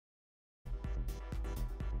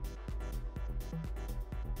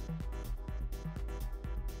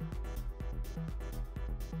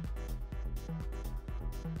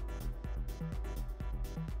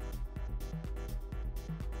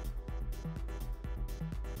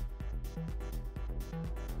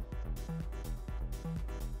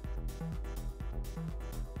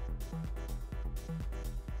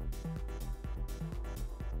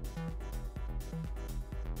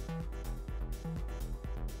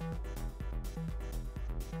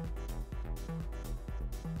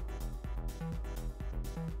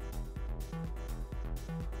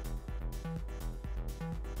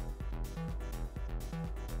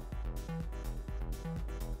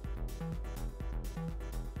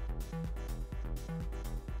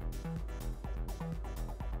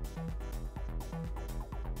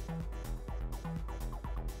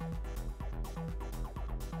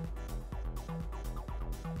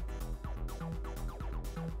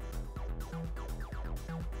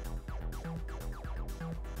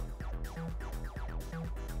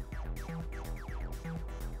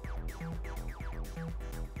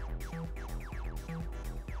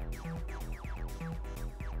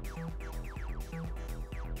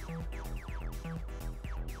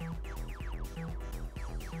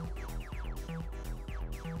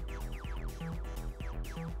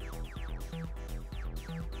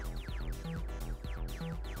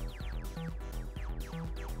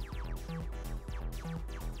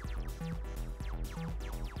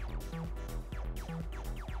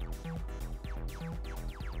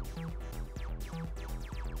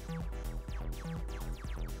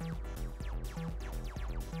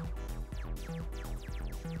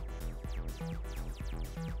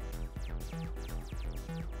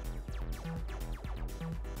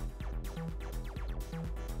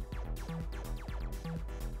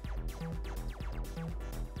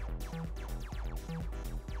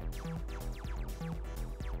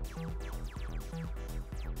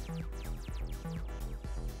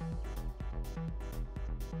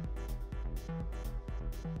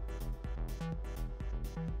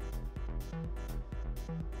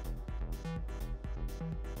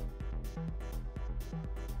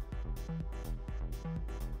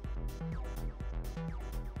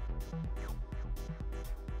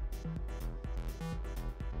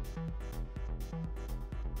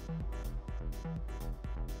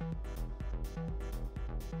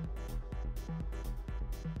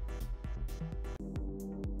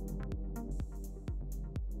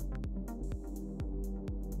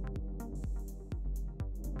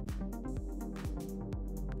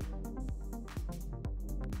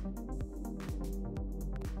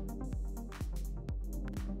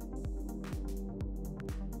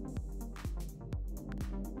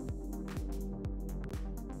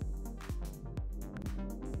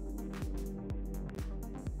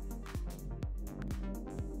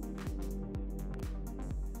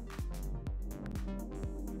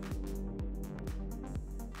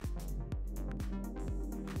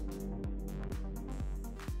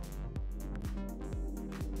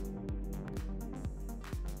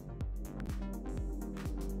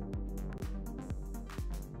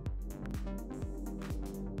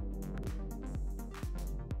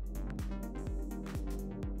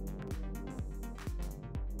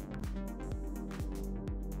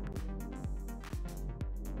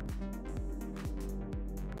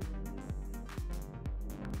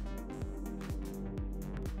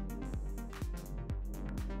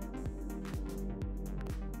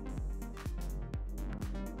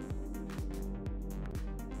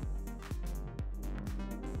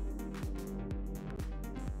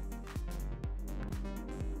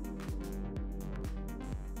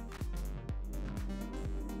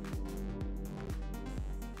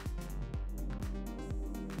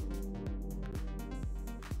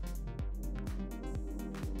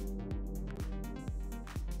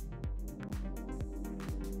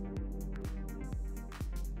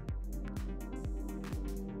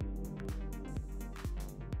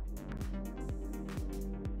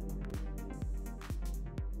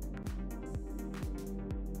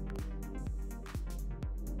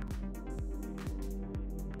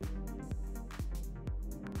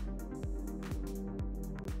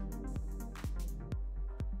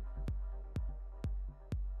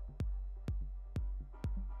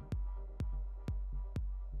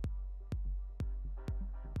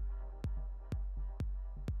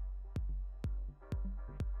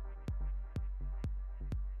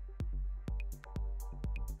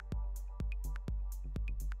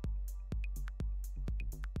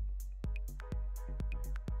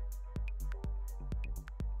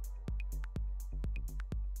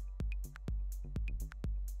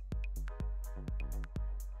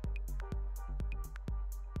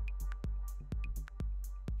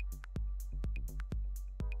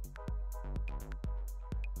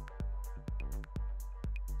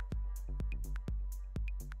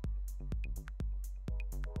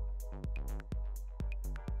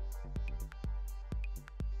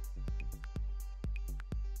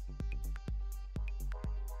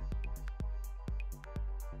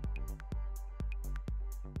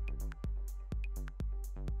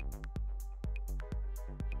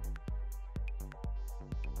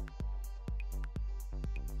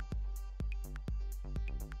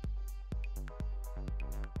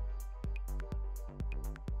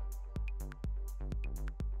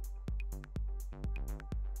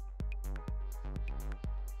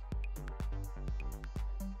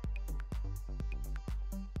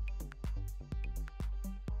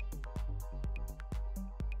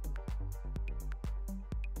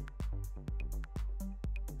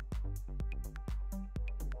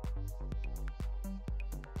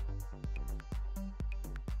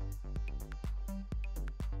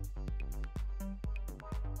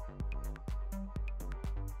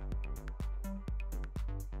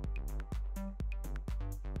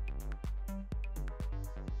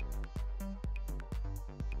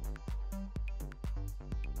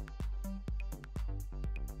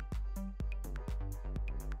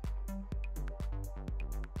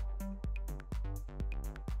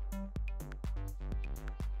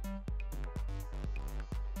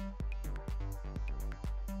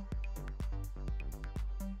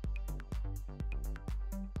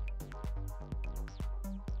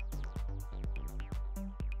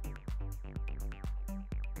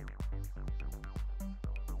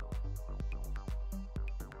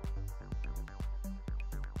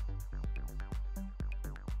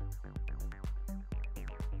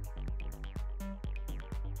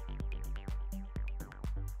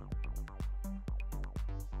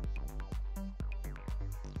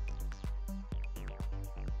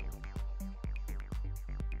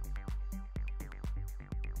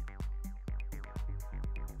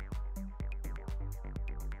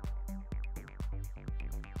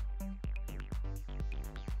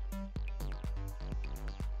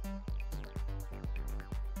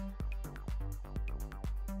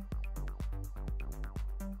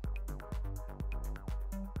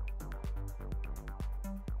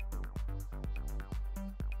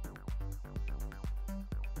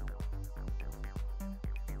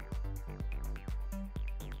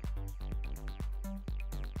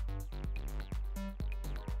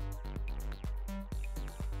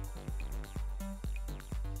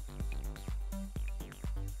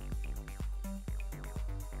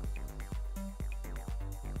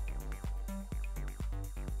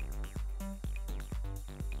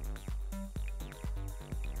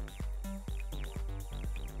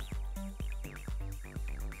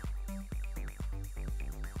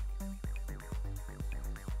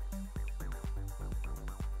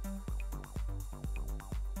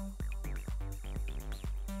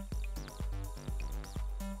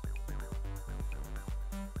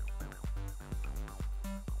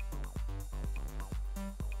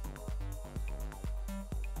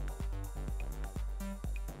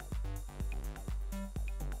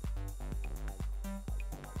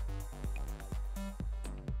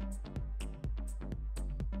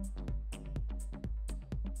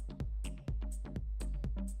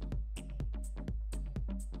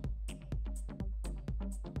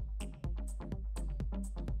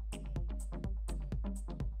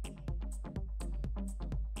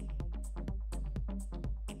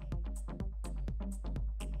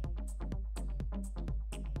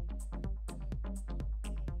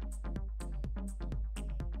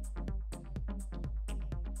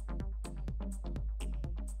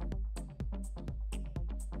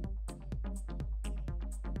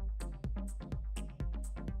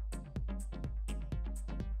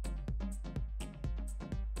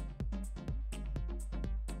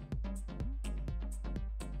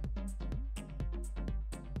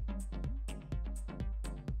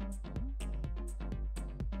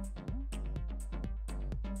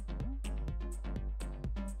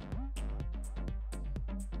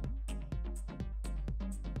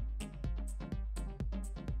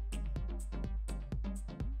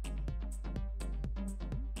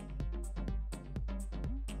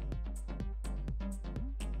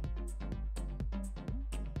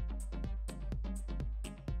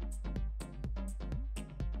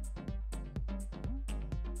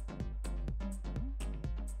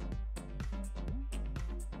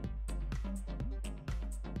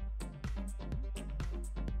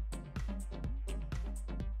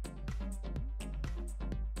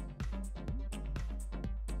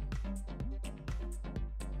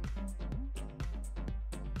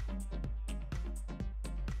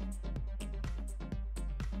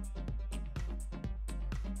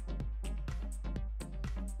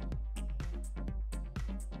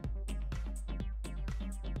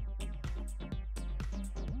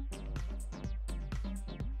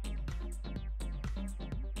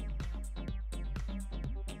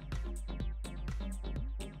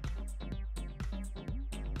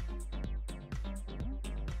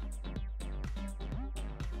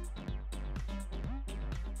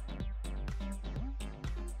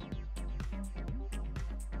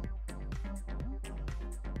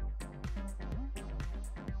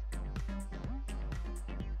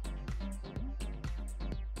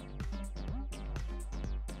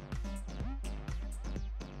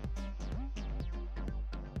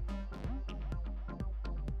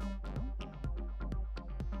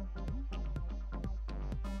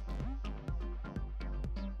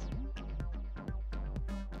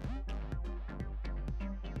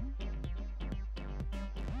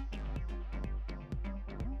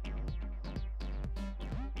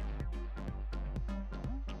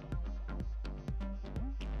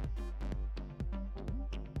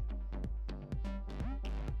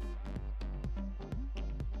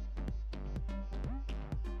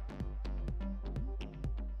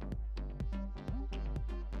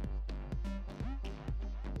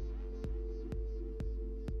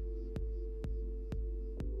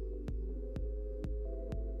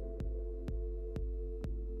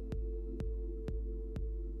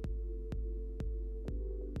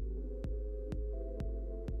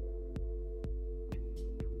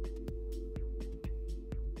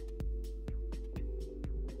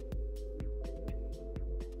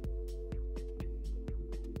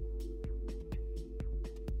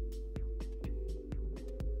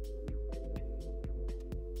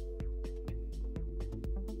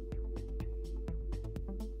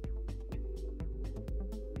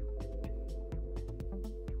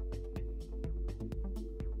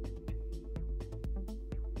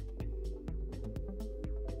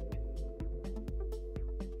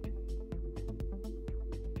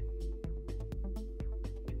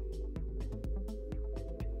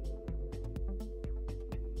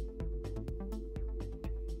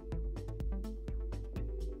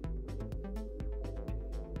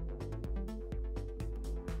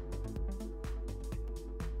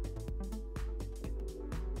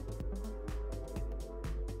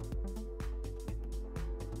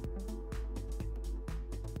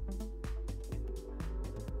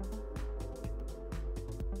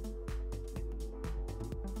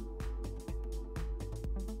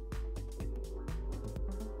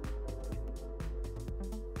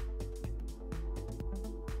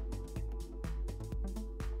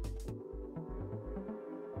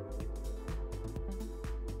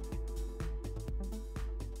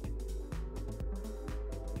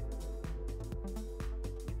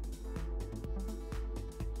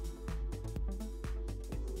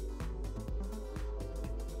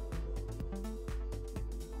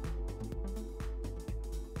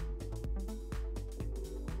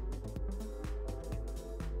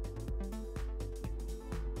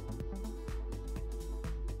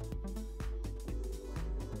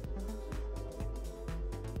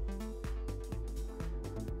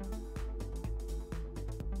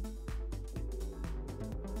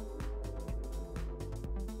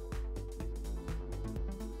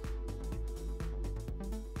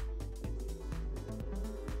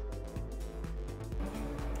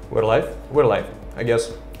We're live? We're live, I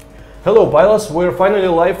guess. Hello pilots, we're finally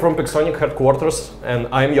live from Pixonic headquarters, and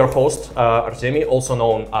I'm your host, Artemy, also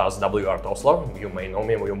known as WR Tofsla. You may know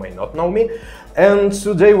me, you may not know me. And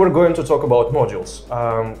today we're going to talk about modules.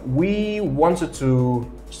 We wanted to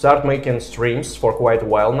start making streams for quite a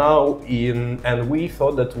while now, and we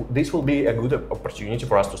thought that this will be a good opportunity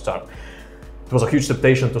for us to start. It was a huge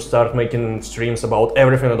temptation to start making streams about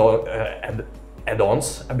everything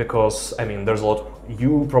add-ons, because I mean there's a lot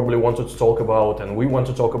you probably wanted to talk about and we want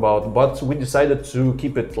to talk about, but we decided to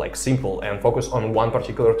keep it like simple and focus on one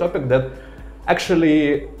particular topic that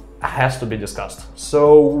actually has to be discussed.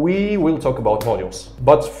 So we will talk about modules.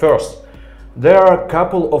 But first, there are a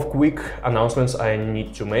couple of quick announcements I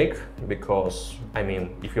need to make, because I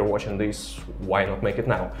mean, if you're watching this, why not make it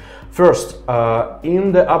now? First,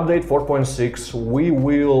 in the update 4.6, we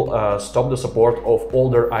will stop the support of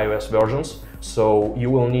older iOS versions. So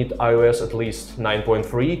you will need iOS at least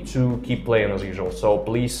 9.3 to keep playing as usual. So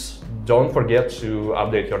please don't forget to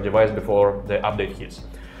update your device before the update hits.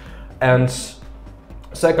 And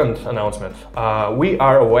second announcement, we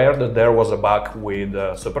are aware that there was a bug with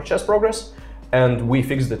Super Chess progress, and we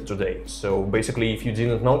fixed it today. So basically, if you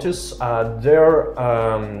didn't notice, it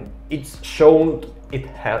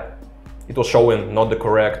was showing not the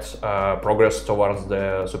correct progress towards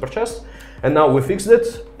the Super Chess. And now we fixed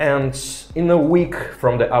it, and in a week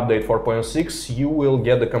from the update 4.6, you will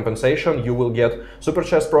get the compensation. You will get Super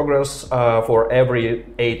Chess progress for every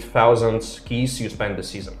 8,000 keys you spend this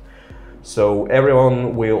season. So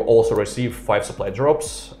everyone will also receive 5 supply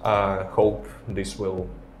drops. Hope this will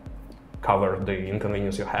cover the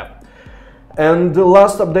inconvenience you have. And the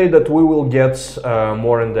last update that we will get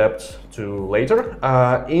more in depth to later,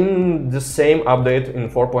 in the same update in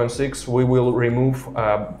 4.6, we will remove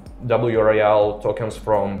WR tokens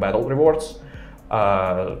from battle rewards.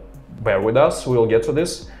 Bear with us, we'll get to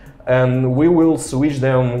this. And we will switch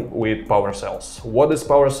them with power cells. What is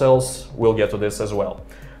power cells? We'll get to this as well.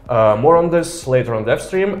 More on this later on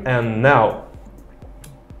DevStream. And now,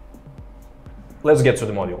 let's get to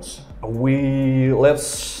the modules.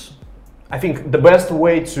 I think the best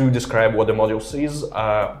way to describe what the modules is,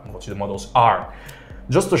 what the modules are,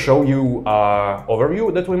 just to show you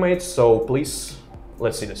overview that we made. So please,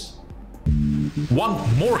 let's see this. One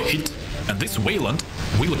more hit and this Wayland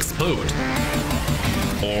will explode.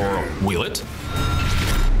 Or will it?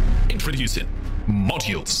 Introducing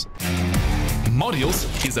modules. Modules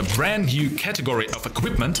is a brand new category of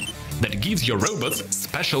equipment that gives your robots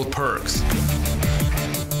special perks.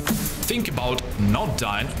 Think about not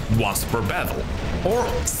dying once per battle, or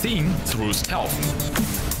seeing through stealth.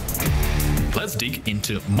 Let's dig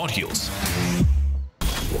into modules.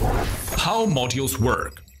 How modules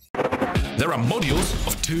work. There are modules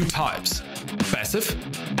of 2 types, passive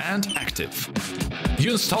and active.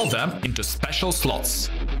 You install them into special slots.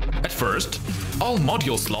 At first, all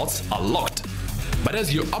module slots are locked, but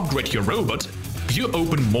as you upgrade your robot, you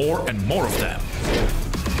open more and more of them.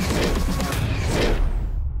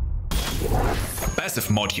 Passive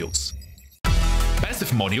modules.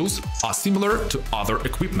 Passive modules are similar to other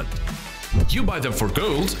equipment. You buy them for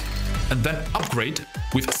gold and then upgrade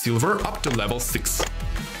with silver up to level 6.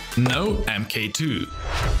 No MK2.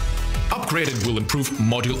 Upgrading will improve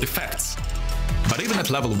module effects. But even at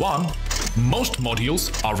level 1, most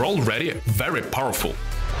modules are already very powerful.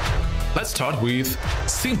 Let's start with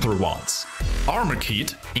simpler ones. Armor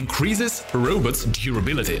Kit increases robots'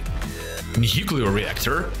 durability. Nuclear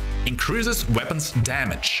Reactor increases weapons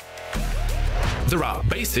damage. There are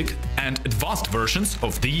basic and advanced versions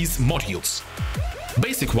of these modules.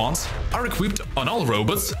 Basic ones are equipped on all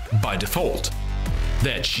robots by default.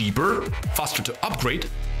 They're cheaper, faster to upgrade,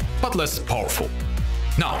 but less powerful.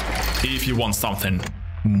 Now, if you want something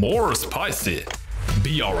more spicy,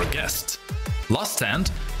 be our guest. Last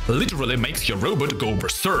Stand literally makes your robot go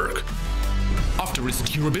berserk. After its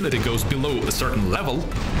durability goes below a certain level,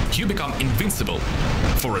 you become invincible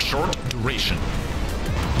for a short duration.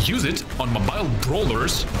 Use it on mobile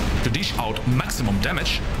brawlers to dish out maximum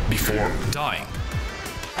damage before dying.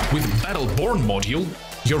 With Battleborn module,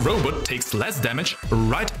 your robot takes less damage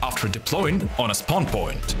right after deploying on a spawn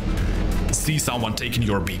point. See someone taking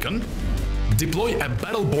your beacon? Deploy a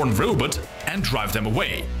Battleborn robot and drive them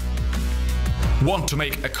away. Want to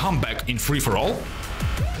make a comeback in free-for-all?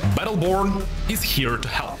 Battleborn is here to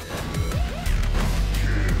help.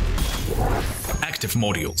 Active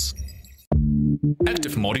modules.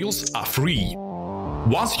 Active modules are free.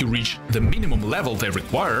 Once you reach the minimum level they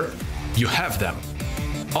require, you have them.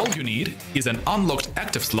 All you need is an unlocked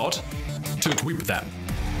active slot to equip them.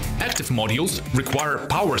 Active modules require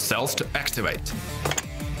power cells to activate.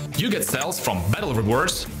 You get cells from battle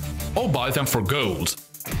rewards or buy them for gold.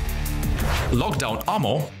 Lockdown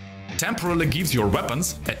ammo temporarily gives your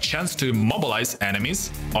weapons a chance to immobilize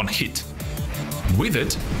enemies on hit. With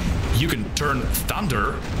it, you can turn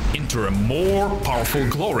thunder into a more powerful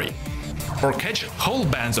glory, or catch whole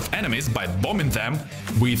bands of enemies by bombing them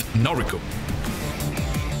with Noriku.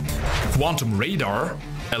 Quantum radar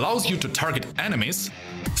allows you to target enemies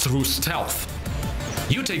through stealth.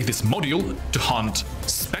 You take this module to hunt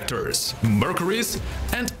specters, Mercuries,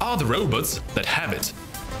 and other robots that have it.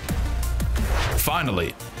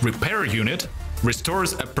 Finally, Repair Unit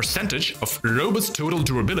restores a percentage of robots' total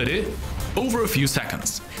durability over a few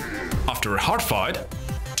seconds. After a hard fight,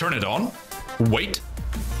 turn it on, wait,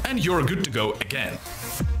 and you're good to go again.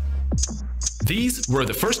 These were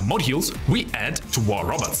the first modules we add to War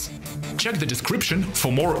Robots. Check the description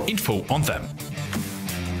for more info on them.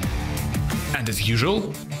 And as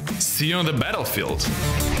usual, see you on the battlefield!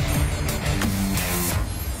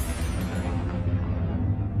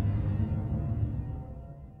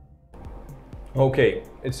 Okay,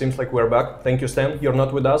 it seems like we're back. Thank you, Stan. You're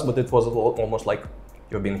not with us, but it was almost like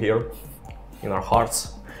you've been here in our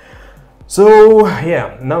hearts. So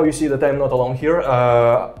yeah, now you see that I'm not alone here.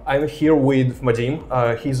 I'm here with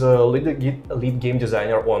Vadim. He's a lead game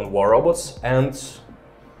designer on War Robots, and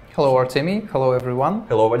hello Artemi, hello everyone.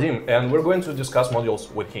 Hello Vadim, and we're going to discuss modules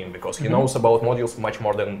with him because he knows about modules much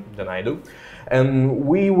more than I do. And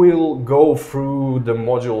we will go through the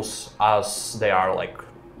modules as they are, like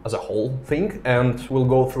as a whole thing, and we'll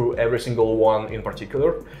go through every single one in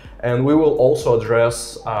particular. And we will also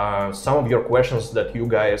address some of your questions that you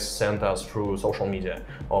guys sent us through social media.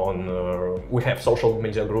 We have social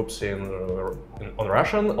media groups on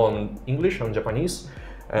Russian, on English, on Japanese,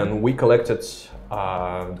 and we collected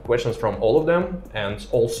questions from all of them. And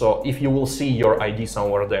also, if you will see your ID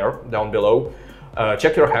somewhere there, down below,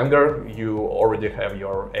 check your hangar. You already have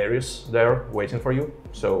your Ares there waiting for you.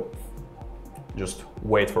 So just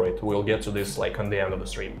wait for it. We'll get to this like on the end of the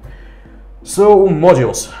stream. So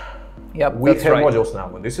modules. Yep, we have right. modules now.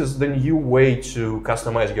 This is the new way to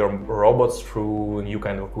customize your robots through new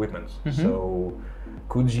kind of equipment. So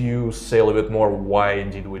could you say a little bit more why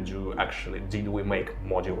did we make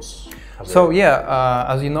modules? So yeah,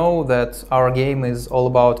 as you know that our game is all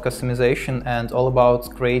about customization and all about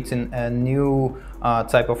creating a new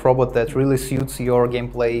type of robot that really suits your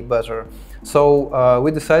gameplay better. So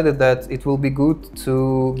we decided that it will be good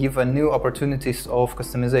to give a new opportunities of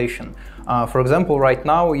customization. For example, right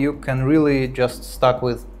now you can really just stuck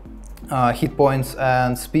with hit points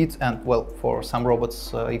and speed, and well, for some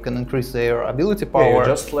robots you can increase their ability power. Yeah, you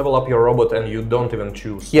just level up your robot and you don't even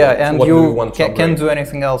choose. Yeah, and what you want can't do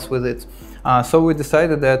anything else with it. So we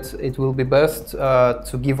decided that it will be best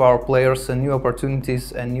to give our players a new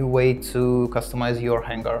opportunities, a new way to customize your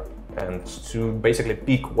hangar. And to basically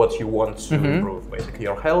pick what you want to improve, basically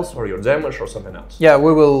your health or your damage or something else. Yeah,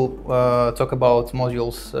 we will talk about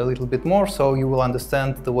modules a little bit more, so you will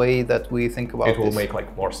understand the way that we think about it. It will make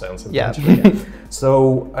like more sense. Yeah.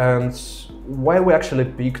 So, and why we actually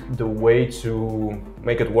picked the way to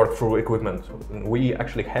make it work through equipment? We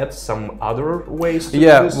actually had some other ways to do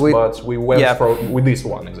this, but we went with this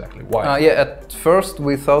one exactly. Why? Yeah, at first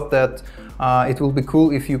we thought that it will be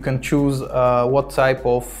cool if you can choose what type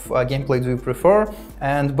of gameplay do you prefer,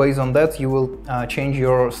 and based on that you will change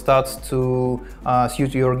your stats to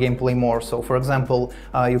suit your gameplay more. So for example,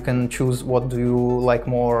 you can choose what do you like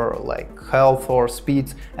more, like health or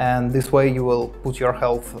speed, and this way you will put your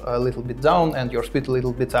health a little bit down and your speed a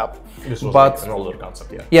little bit up. This was like an older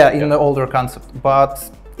concept, yeah. Yeah, in the older concept, but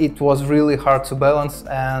it was really hard to balance,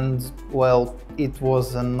 and well, it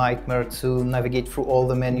was a nightmare to navigate through all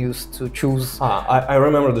the menus to choose. I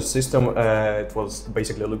remember the system. It was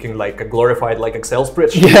basically looking like a glorified like Excel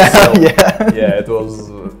spreadsheet. Yeah, so, yeah. It was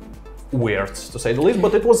weird to say the least,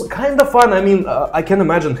 but it was kind of fun. I mean, I can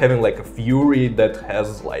imagine having like a Fury that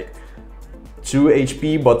has like 2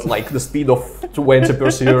 HP, but like the speed of 20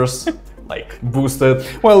 pursuers. Like boosted.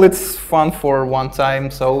 Well, it's fun for one time,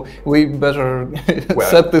 so we better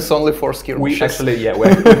set this only for skirmishes. We actually, we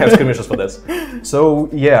have skirmishes for this. So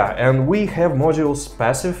yeah, and we have modules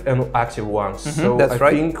passive and active ones. So I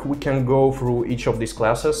think we can go through each of these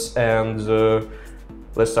classes, and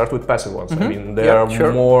let's start with passive ones. I mean, they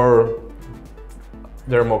are more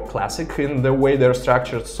classic in the way they're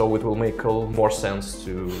structured, so it will make more sense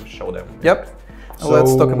to show them. Yep. So,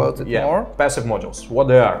 let's talk about it more. Passive modules, what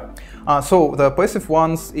they are. So the passive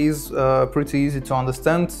ones is pretty easy to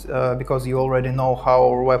understand because you already know how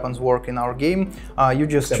our weapons work in our game. You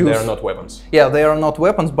just choose. They are not weapons. Yeah, they are not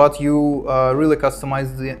weapons, but you really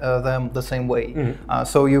customize them the same way.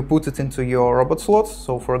 So you put it into your robot slots.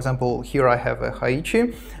 So for example, here I have a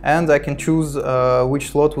Haichi, and I can choose which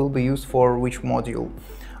slot will be used for which module.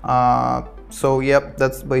 So yeah,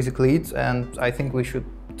 that's basically it, and I think we should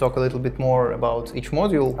talk a little bit more about each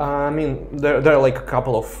module. I mean, there are like a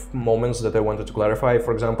couple of moments that I wanted to clarify.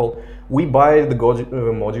 For example, we buy the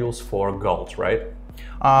modules for gold, right?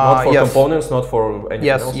 Not for components, not for anything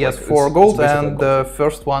else? Yes, like for gold, gold. and the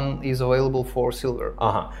first one is available for silver.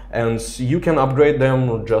 And you can upgrade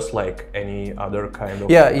them just like any other kind of...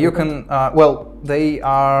 Yeah, you can, well, they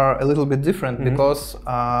are a little bit different because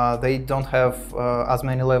they don't have as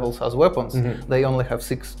many levels as weapons. They only have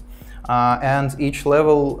 6. And each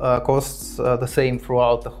level costs the same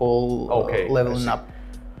throughout the whole leveling up.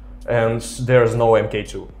 And there's no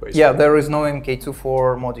MK2, basically. Yeah, there is no MK2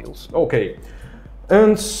 for modules. Okay,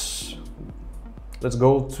 and let's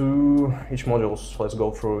go to each modules. Let's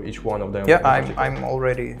go through each one of them. Yeah, I'm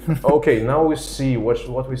already. Okay, now we see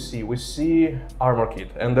what we see. We see armor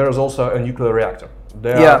kit, and there's also a nuclear reactor.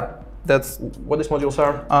 That's what these modules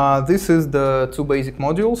are. This is the 2 basic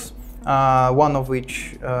modules. One of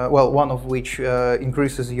which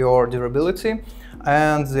increases your durability,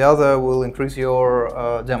 and the other will increase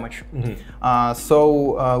your damage.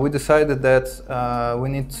 So we decided that we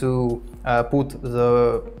need to put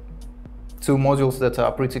the 2 modules that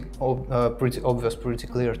are pretty obvious, pretty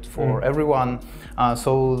clear for everyone,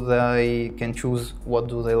 so they can choose what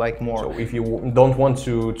do they like more. So if you don't want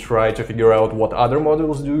to try to figure out what other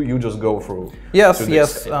modules do, you just go through.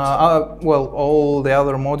 Yes. Well, all the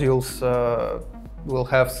other modules will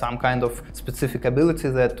have some kind of specific ability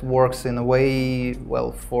that works in a way,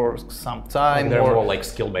 well, for some time. And they're more like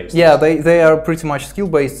skill-based. Yeah, they are pretty much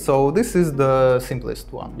skill-based, so this is the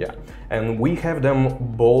simplest one. Yeah, and we have them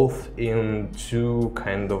both in 2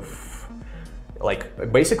 kind of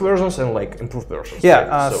like basic versions and like improved versions. Yeah,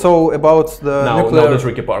 right? So about the nuclear... Now the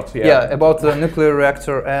tricky part. Yeah, about the nuclear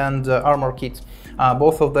reactor and armor kit.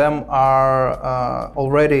 Both of them are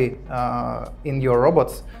already in your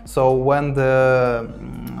robots, so when the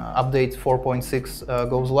update 4.6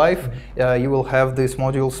 goes live, you will have these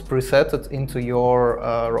modules presetted into your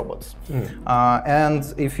robots.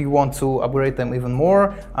 And if you want to upgrade them even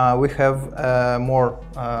more, we have a more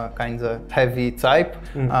kind of heavy type,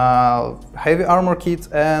 heavy armor kit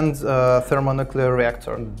and thermonuclear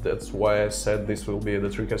reactor. That's why I said this will be the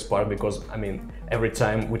trickiest part, because I mean, every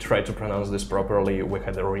time we try to pronounce this properly, we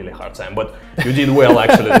had a really hard time, but you did well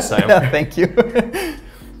actually this time. Thank you.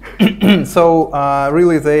 So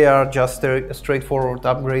really they are just a straightforward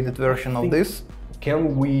upgraded version of this.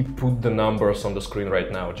 Can we put the numbers on the screen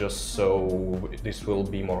right now, just so this will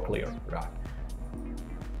be more clear? Right.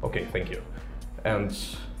 Okay, thank you. And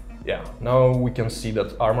yeah, now we can see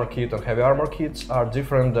that armor kit and heavy armor kits are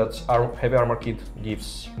different, that our heavy armor kit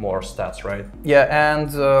gives more stats, right? Yeah, and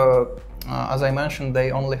as I mentioned,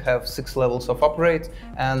 they only have 6 levels of upgrade,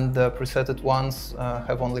 and the presetted ones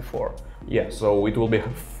have only 4. Yeah, so it will be,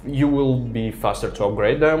 you will be faster to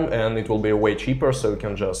upgrade them, and it will be way cheaper, so you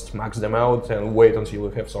can just max them out and wait until you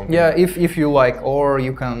have something. Yeah, if you like, or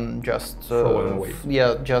you can just throw them away.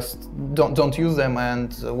 Yeah, just don't use them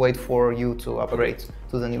and wait for you to upgrade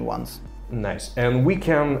to the new ones. Nice, and we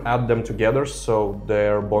can add them together, so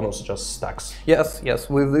their bonus just stacks. Yes,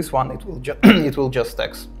 with this one it will it will just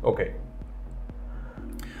stacks. Okay.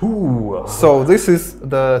 Ooh. So this is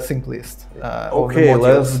the simplest. Okay,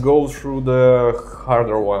 let's go through the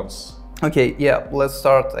harder ones. Okay, yeah, let's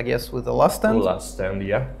start, I guess, with the last stand. Last stand,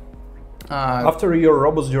 yeah. After your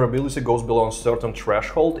robot's durability goes below a certain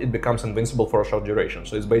threshold, it becomes invincible for a short duration.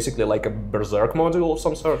 So it's basically like a berserk module of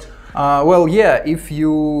some sort. Well, yeah, if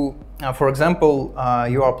you, for example,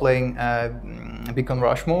 you are playing beacon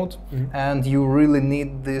rush mode, and you really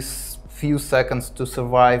need this few seconds to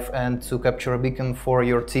survive and to capture a beacon for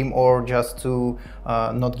your team, or just to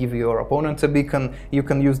not give your opponent a beacon, you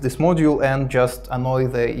can use this module and just annoy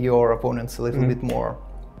your opponents a little bit more.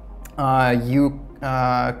 You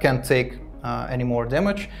can't take any more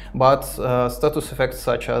damage, but status effects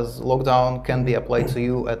such as lockdown can be applied to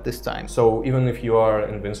you at this time. So even if you are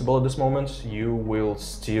invincible at this moment, you will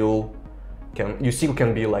still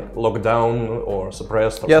can be like locked down or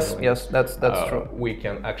suppressed. Or yes, that's true. We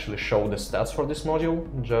can actually show the stats for this module,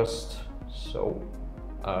 just so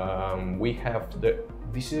we have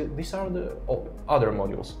these are the other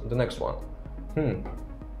modules. The next one.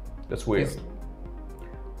 That's weird.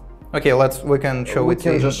 Okay, we can show it.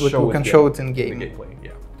 We can show it in game. Gameplay,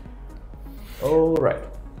 yeah. All right.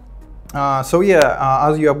 So yeah,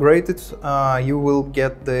 as you upgrade it, you will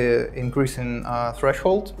get the increase in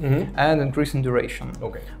threshold and increase in duration.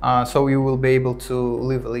 Okay. So you will be able to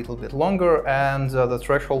live a little bit longer, and the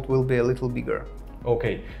threshold will be a little bigger.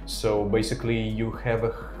 Okay. So basically, you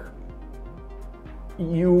have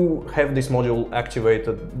this module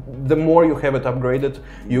activated. The more you have it upgraded,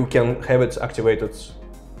 you can have it activated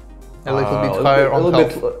A little bit higher on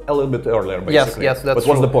health. A little bit earlier, basically. Yes, that's But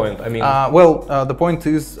what's true. the point? I mean, the point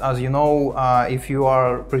is, as you know, if you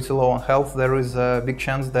are pretty low on health, there is a big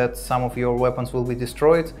chance that some of your weapons will be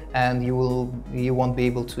destroyed, and you won't be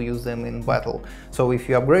able to use them in battle. So if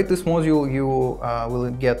you upgrade this module, you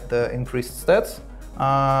will get the increased stats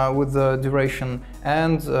with the duration,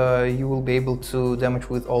 and you will be able to damage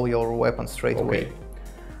with all your weapons straight away.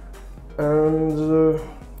 And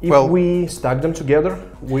if we stack them together,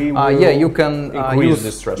 we will you can increase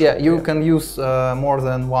this threshold. Yeah, you can use more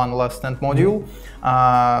than one last stand module,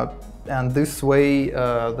 and this way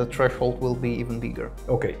the threshold will be even bigger.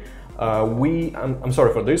 Okay. I'm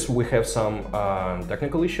sorry for this, we have some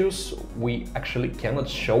technical issues. We actually cannot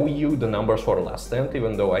show you the numbers for last stand,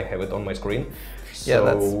 even though I have it on my screen. So yeah,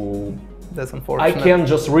 that's unfortunate. I can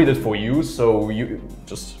just read it for you, so you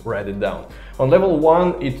just write it down. On level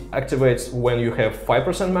 1, it activates when you have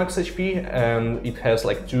 5% max HP, and it has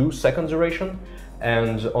like 2-second duration.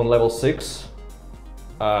 And on level 6,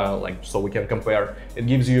 so we can compare, it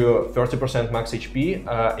gives you 30% max HP,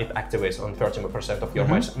 it activates on 30% of your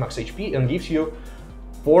max HP and gives you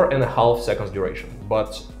 4.5 seconds duration.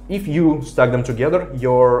 But if you stack them together, you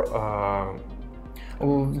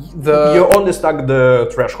only stack the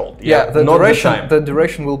threshold. Yeah, not the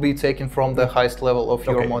duration will be taken from the highest level of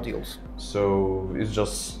your modules. So it's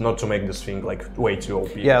just not to make this thing like way too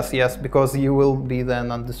OP. Yes, because you will be then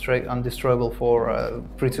undestroyable for a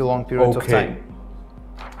pretty long period of time.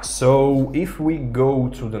 So if we go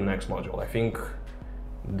to the next module, I think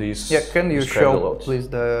this. Yeah, can you show please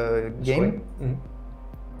the game?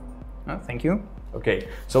 Thank you. Okay,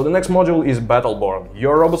 so the next module is Battleborn.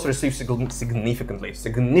 Your robots receive significantly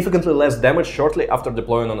less damage shortly after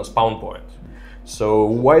deploying on a spawn point. So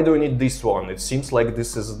why do we need this one? It seems like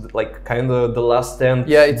this is like kind of the last stand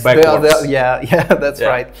backwards. That's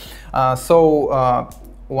right.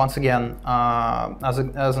 Once again,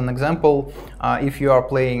 as an example, if you are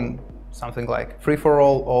playing something like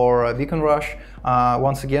free-for-all or beacon rush,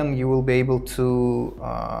 once again you will be able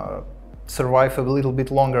to survive a little bit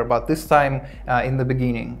longer, but this time in the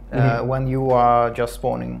beginning, when you are just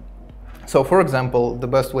spawning. So for example, the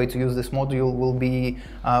best way to use this module will be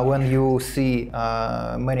when you see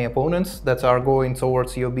many opponents that are going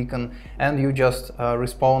towards your beacon, and you just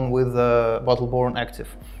respawn with Battleborn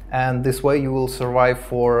active. And this way you will survive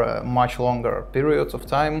for much longer periods of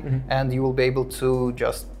time, and you will be able to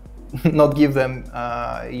just not give them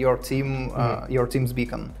your team's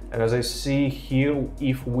beacon. And as I see here,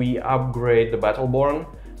 if we upgrade the Battleborn,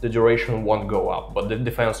 the duration won't go up, but the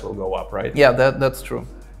defense will go up, right? Yeah, that's true.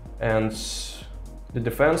 And the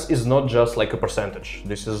defense is not just like a percentage.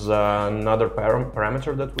 This is another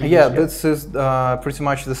parameter that we use. This is pretty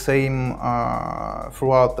much the same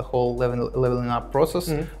throughout the whole leveling up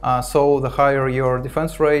process. So the higher your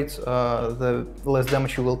defense rate, the less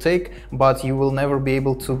damage you will take, but you will never be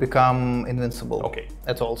able to become invincible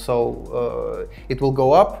at all. So it will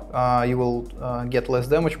go up, you will get less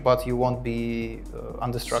damage, but you won't be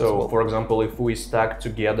indestructible. So for example, if we stack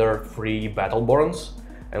together 3 Battleborns,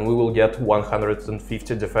 and we will get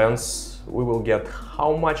 150 defense, we will get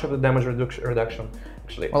how much of the damage reduction?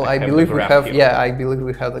 Actually, well, I believe we have. Yeah, I believe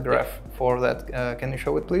we have the graph for that. Can you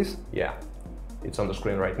show it, please? Yeah, it's on the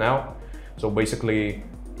screen right now. So basically,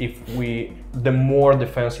 the more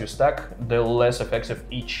defense you stack, the less effective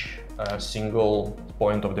each single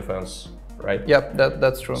point of defense, right? Yep,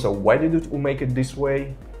 that's true. So why did we make it this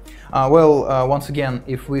way? Once again,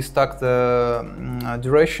 if we stack the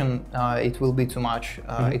duration, it will be too much.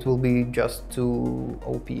 It will be just too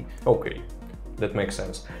OP. Okay, that makes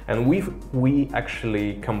sense. And we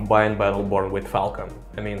actually combine Battleborn with Falcon.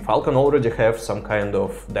 I mean, Falcon already have some kind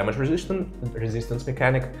of damage resistance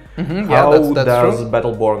mechanic. How does true.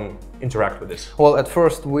 Battleborn interact with this? Well, at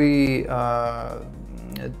first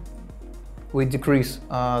we decrease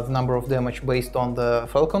the number of damage based on the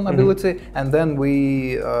Falcon ability, and then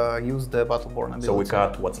we use the Battleborn ability. So we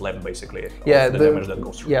cut what's left, basically, of the damage that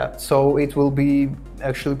goes through. Yeah, so it will be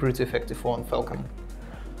actually pretty effective on Falcon.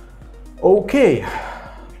 Okay,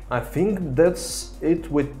 I think that's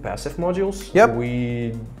it with passive modules. Yep.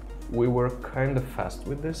 We were kind of fast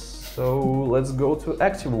with this, so let's go to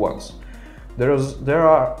active ones. There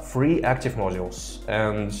are 3 active modules,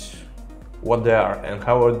 and what they are and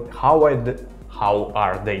how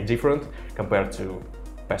are they different compared to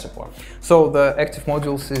passive one? So the active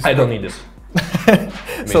modules is... I don't need this.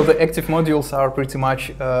 So the active modules are pretty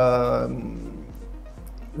much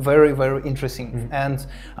very, very interesting, and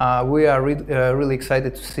we are really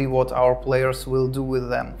excited to see what our players will do with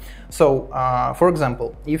them. So, for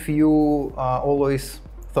example, if you always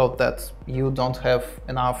thought that you don't have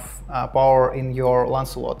enough power in your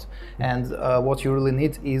Lancelot, and what you really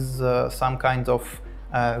need is some kind of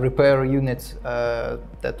repair unit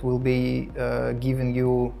that will be giving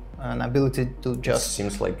you an ability to just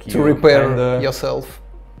seems like to repair yourself.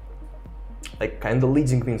 Like kind of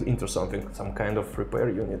leading me into something, some kind of repair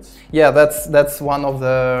units. Yeah, that's one of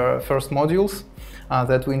the first modules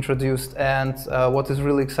that we introduced, and what is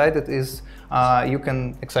really exciting is you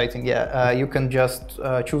can just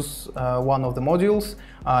choose one of the modules.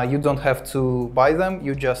 You don't have to buy them,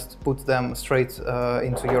 you just put them straight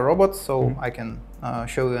into your robot. So I can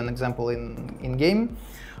show you an example in game.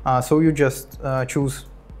 So you just choose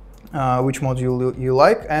which module you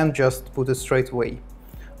like and just put it straight away.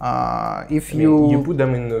 If you put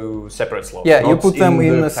them in separate slots. Yeah, you put them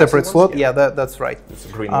in a separate slot. Yeah, that's right. It's a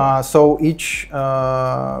green one. So each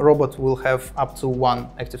robot will have up to one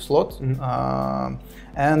active slot.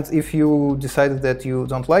 And if you decided that you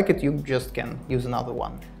don't like it, you just can use another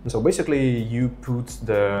one. So basically, you put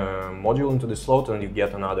the module into the slot and you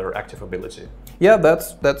get another active ability. Yeah,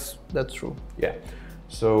 that's true. Yeah.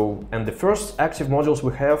 So, and the first active modules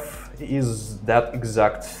we have is that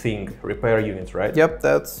exact thing, repair unit, right? Yep,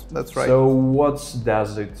 that's right. So what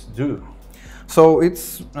does it do? So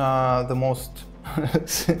it's the most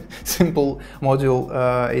simple module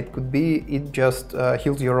it could be. It just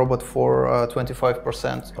heals your robot for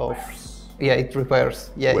 25% of... Yeah, it repairs.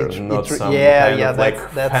 Yeah,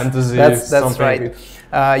 fantasy. That's right.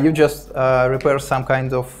 You just repair some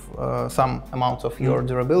kind of some amount of your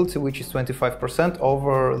durability, which is 25%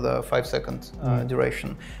 over the 5-second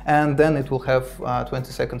duration, and then it will have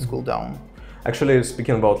 20 seconds cooldown. Actually,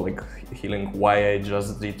 speaking about like healing, why I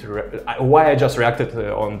just reacted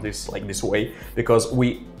on this this way, because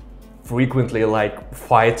we frequently like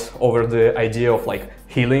fight over the idea of like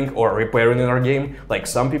healing or repairing in our game. Like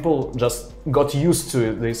some people just got used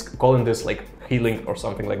to this, calling this like healing or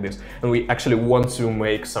something like this, and we actually want to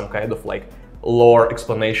make some kind of like lore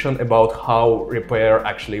explanation about how repair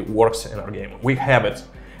actually works in our game. We have it,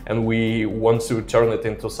 and we want to turn it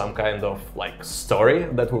into some kind of like story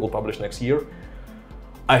that we will publish next year.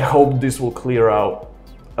 I hope this will clear out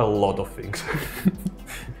a lot of things.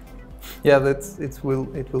 Yeah, it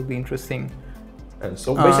will be interesting. And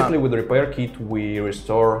so basically with the repair kit we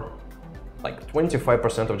restore like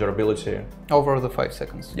 25% of durability over the 5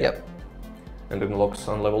 seconds. Yeah. Yep. And it unlocks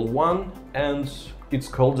on level 1, and its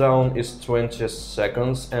cooldown is 20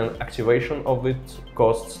 seconds, and activation of it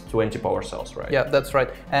costs 20 power cells, right? Yeah, that's right.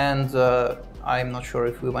 And I'm not sure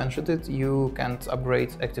if we mentioned it, you can't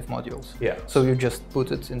upgrade active modules. Yeah. So you just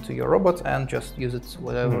put it into your robot and just use it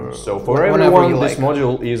whatever. So for everyone, this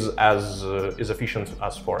module is as efficient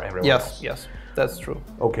as for everyone else. Yes, that's true.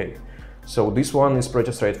 Okay, so this one is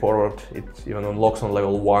pretty straightforward. It even unlocks on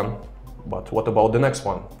level 1. But what about the next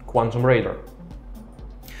one, Quantum Raider?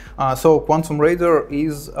 So Quantum Raider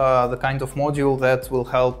is the kind of module that will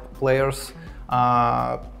help players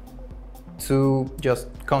to just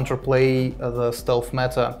counterplay the stealth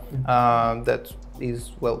meta that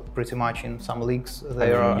is, well, pretty much in some leagues.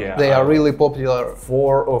 They are really popular.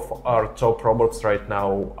 4 of our top robots right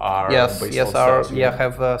now are based on stealth.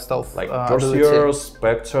 Have stealth like Torsier,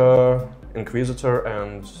 Spectre, Inquisitor,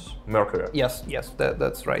 and Mercury. Yes,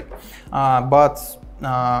 that's right. But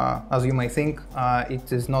as you may think,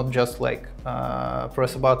 it is not just like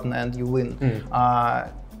press a button and you win.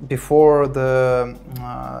 Before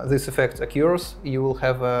this effect occurs, you will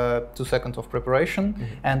have 2 seconds of preparation,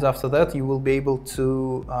 and after that you will be able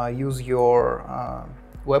to use your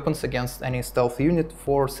weapons against any stealth unit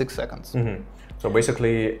for 6 seconds. So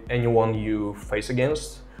basically anyone you face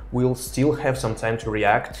against will still have some time to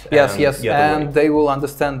react. Yes, and they will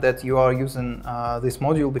understand that you are using this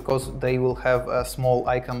module because they will have a small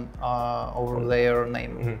icon over their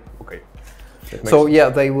name. Okay. So yeah,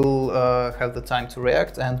 they will have the time to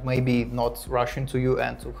react and maybe not rush into you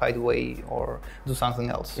and to hide away or do something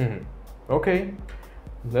else. Okay,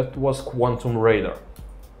 that was Quantum Raider.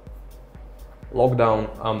 Lockdown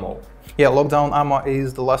Ammo. Yeah, Lockdown Ammo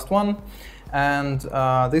is the last one. And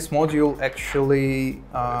this module actually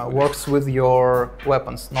works with your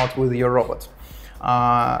weapons, not with your robot.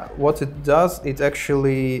 What it does, it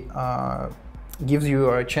actually gives you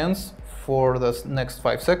a chance for the next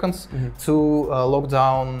 5 seconds to lock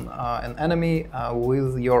down an enemy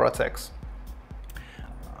with your attacks.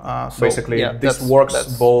 So, basically, yeah, this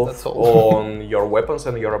works both that's all. on your weapons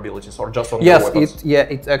and your abilities, or just on your weapons? Yes,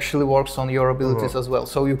 it actually works on your abilities as well.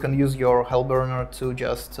 So you can use your Hellburner to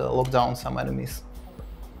just lock down some enemies.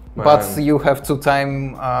 But you have to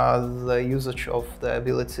time the usage of the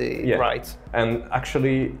ability right. And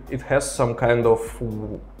actually, it has some kind of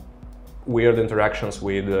weird interactions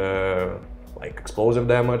with like explosive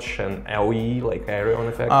damage and AoE, like area on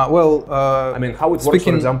effect. I mean, how it works,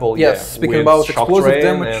 for example, speaking about shock explosive train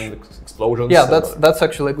damage and explosions. Yeah, that's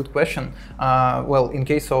actually a good question. Well, in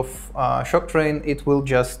case of shock train, it will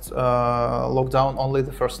just lock down only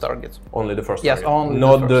the first target. Only the first yes, target? Only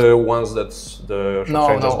not the ones that's the shock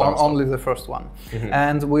train just bounced only the first one.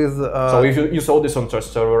 And with so if you saw this on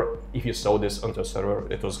test server, if you saw this on test server,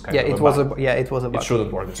 it was kind of it was a bug. It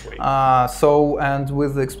shouldn't work this way. And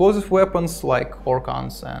with the explosive weapons like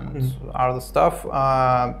Orkans and other stuff,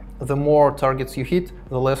 the more targets you hit,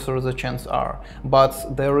 the lesser the chance are.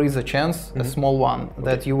 But there is a chance, a small one,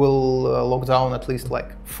 that you will lock down at least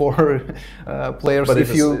like 4 players. But it's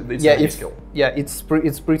skill.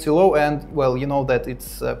 It's pretty low, and well, you know that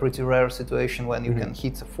it's a pretty rare situation when you can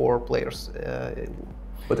hit 4 players.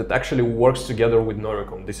 But it actually works together with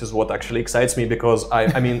Noricum. This is what actually excites me, because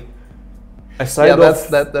I mean, aside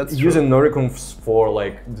that's using Noricum for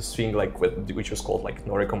like this thing like which was called like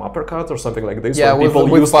Noricum uppercut or something like this. Yeah, with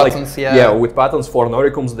use buttons, like, with buttons for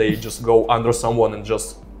Noricums, they just go under someone and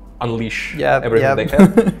just unleash everything they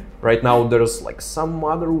have. Right now there's like some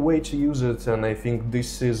other way to use it, and I think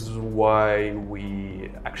this is why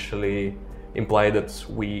we actually imply that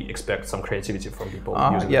we expect some creativity from people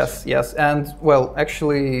using this. Yes, and well,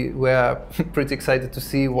 actually we're pretty excited to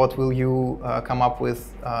see what will you come up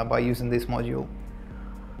with by using this module.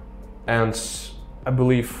 And I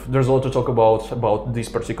believe there's a lot to talk about this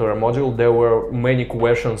particular module. There were many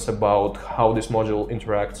questions about how this module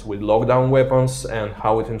interacts with lockdown weapons and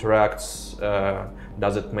how it interacts.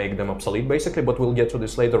 Does it make them obsolete, basically? But we'll get to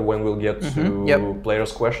this later when we'll get to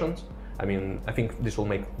players' questions. I mean, I think this will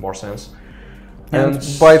make more sense. And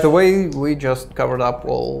by the way, we just covered up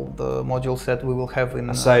all the modules that we will have in...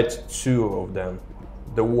 Aside 2 of them.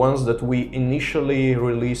 The ones that we initially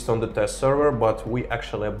released on the test server, but we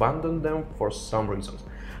actually abandoned them for some reasons.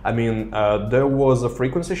 I mean, there was a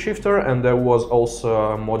frequency shifter, and there was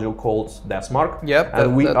also a module called Deathmark. Yep,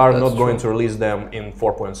 and we are not going to release them in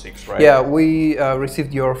 4.6, right? Yeah, we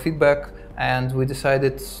received your feedback, and we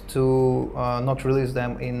decided to not release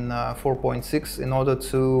them in 4.6 in order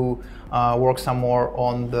to work some more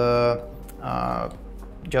on the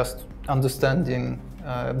just understanding,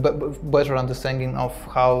 better understanding of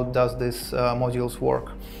how does these modules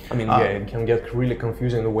work. I mean, it can get really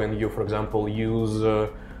confusing when you, for example, use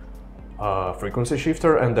frequency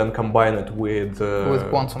shifter and then combine it with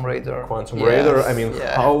Quantum Radar. I mean,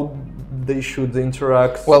 how they should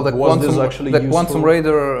interact. Well, the Quantum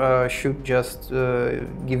Radar should just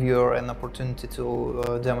give you an opportunity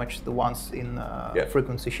to damage the ones in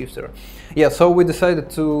frequency shifter. Yeah, so we decided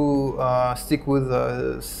to stick with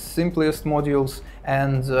the simplest modules,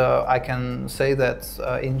 and I can say that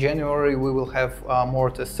in January we will have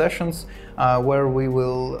more test sessions where we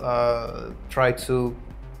will try to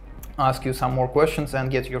ask you some more questions and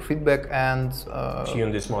get your feedback and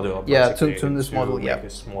tune this model up. Yeah, tune this model. Yeah, make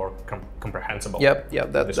this more comprehensible. Yep,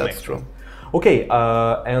 that's true. Okay,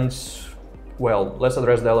 and well, let's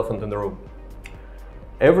address the elephant in the room.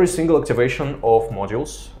 Every single activation of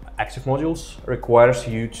modules, active modules, requires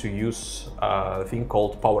you to use a thing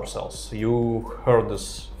called power cells. You heard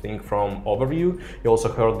this thing from overview. You also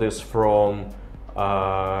heard this from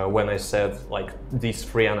when I said like these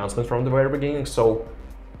 3 announcements from the very beginning. So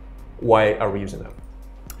why are we using them?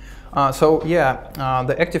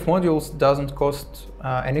 The active modules doesn't cost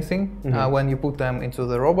anything when you put them into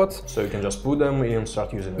the robots. So you can just put them in and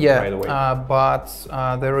start using them right away. But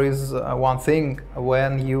there is one thing: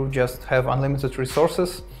 when you just have unlimited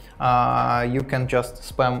resources, you can just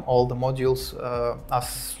spam all the modules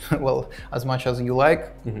as much as you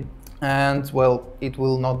like. And well, it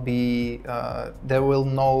will not be there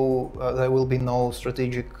will be no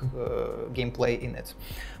strategic gameplay in it.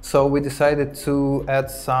 So we decided to add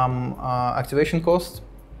some activation costs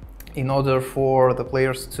in order for the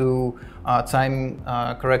players to time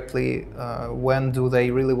correctly when do they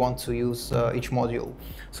really want to use each module.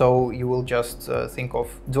 So you will just think of,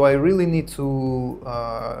 do I really need to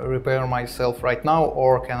repair myself right now,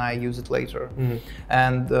 or can I use it later?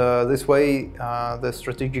 And this way the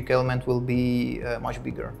strategic element will be much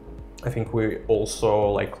bigger. I think we also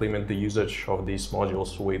like limit the usage of these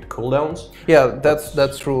modules with cooldowns. Yeah,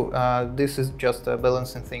 that's true. This is just a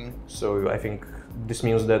balancing thing. So I think this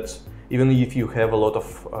means that even if you have a lot of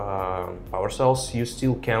power cells, you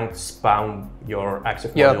still can't spam your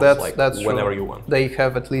active modules like whenever you want. They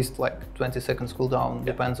have at least like 20 seconds cooldown,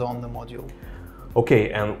 depends on the module.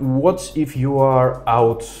 Okay, and what if you are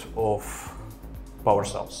out of power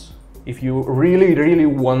cells? If you really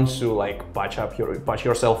want to like patch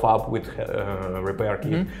yourself up with repair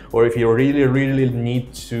kit, or if you really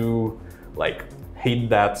need to like hit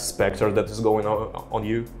that specter that is going on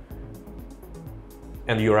you,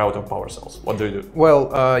 and you're out of power cells, what do you do?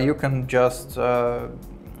 Well, you can just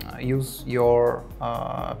use your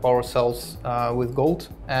power cells with gold,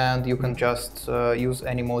 and you can just use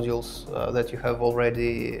any modules that you have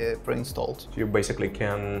already pre-installed. So you basically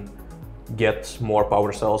can get more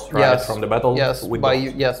power cells from the battle with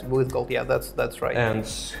gold. Yes, with gold. Yeah, that's right. And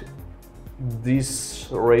this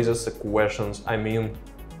raises the questions. I mean,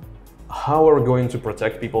 how are we going to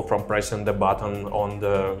protect people from pressing the button on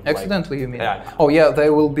the... Accidentally, you mean? Yeah. Oh yeah,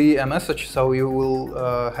 there will be a message, so you will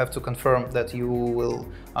have to confirm that you will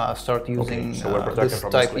start using so we're protecting this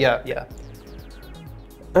from type. this Yeah.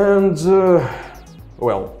 And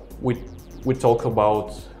well, we talk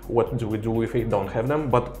about what do we do if we don't have them,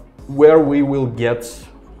 but where we will get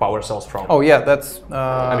power cells from. Oh yeah, that's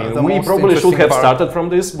I mean, we probably should have started from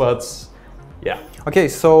this, but yeah. Okay,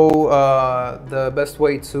 so the best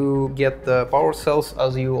way to get the power cells,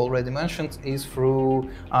 as you already mentioned, is through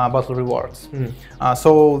battle rewards.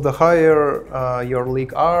 So the higher your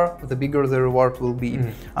league are, the bigger the reward will be.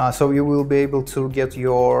 So you will be able to get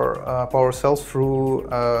your power cells through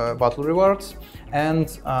battle rewards, and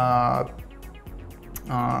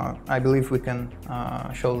I believe we can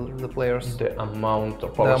show the players the amount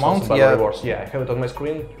of power cells and battle rewards. Yeah, I have it on my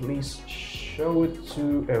screen. Please show it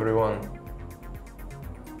to everyone.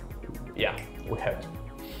 Yeah, we have it.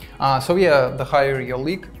 So yeah, the higher your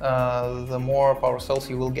league, the more power cells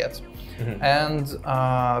you will get. And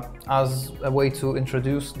as a way to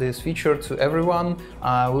introduce this feature to everyone,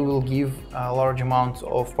 we will give a large amount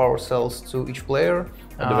of power cells to each player.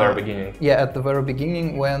 At the very beginning. Yeah, at the very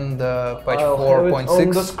beginning, when the patch 4.6...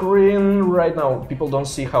 on the screen right now. People don't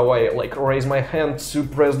see how I like raise my hand to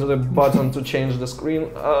press the button to change the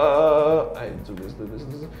screen. I do this.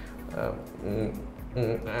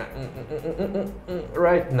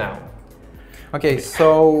 Right now. Okay,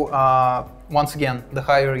 so once again, the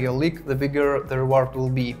higher your league, the bigger the reward will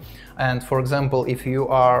be. And for example, if you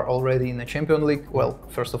are already in a champion league, well,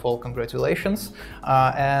 first of all, congratulations.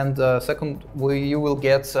 And second, you will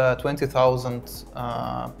get 20,000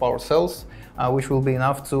 power cells, which will be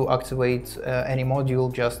enough to activate any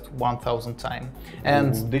module just 1,000 times.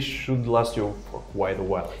 And this should last you for quite a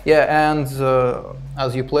while. Yeah, and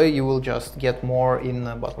as you play, you will just get more in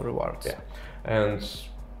battle rewards. Yeah, and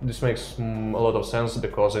this makes a lot of sense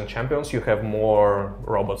because in Champions you have more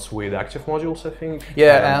robots with active modules, I think.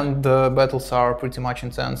 Yeah, and the battles are pretty much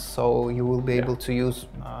intense, so you will be able to use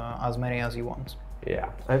as many as you want. Yeah,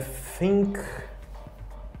 I think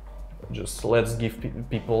just let's give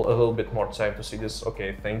people a little bit more time to see this.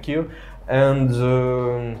 Okay, thank you. And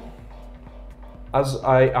as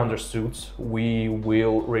I understood, we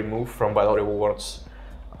will remove from battle rewards.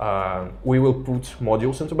 We will put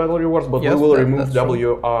modules into battle rewards, but we will remove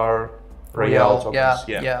WR Royale tokens.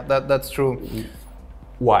 Yeah, that's true.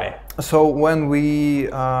 Why? So when we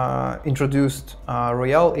introduced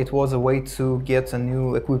Royale, it was a way to get a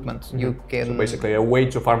new equipment. You can so basically a way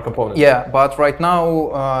to farm components. Yeah, but right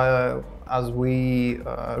now, as we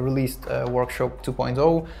released Workshop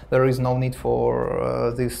 2.0, there is no need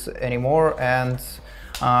for this anymore. And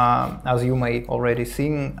as you may already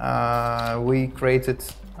seen, we created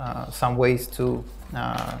some ways to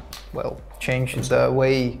well, change the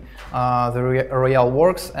way the Royale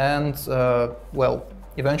works, and well,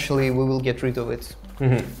 eventually we will get rid of it.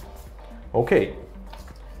 Okay,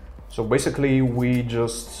 so basically we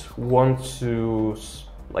just want to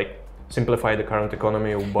like simplify the current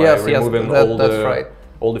economy by removing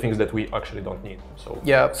all the things that we actually don't need. So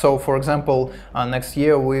yeah, so for example, next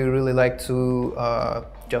year we really like to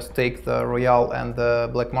just take the Royale and the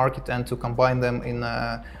black market and to combine them in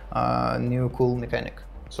a new cool mechanic.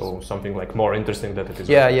 So something like more interesting than it is.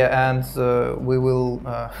 Yeah, and we will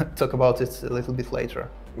talk about it a little bit later.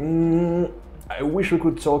 I wish we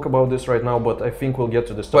could talk about this right now, but I think we'll get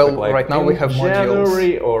to this topic like right now we have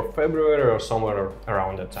January modules. Or February or somewhere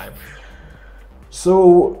around that time.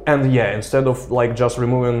 So, and yeah, instead of like just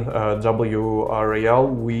removing WR Royale,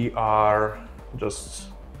 we are just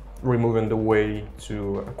removing the way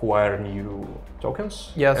to acquire new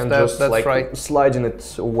tokens. Yes, and that's like right. Sliding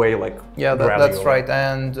it away like that's right.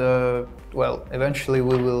 And well, eventually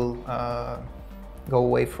we will go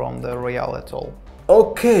away from the Royale at all.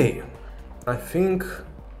 Okay, I think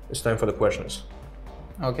it's time for the questions.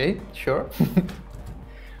 Okay, sure.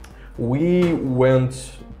 We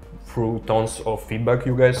went through tons of feedback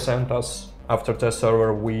you guys sent us after test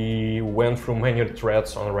server. We went through many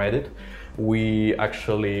threads on Reddit. We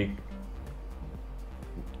actually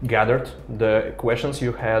gathered the questions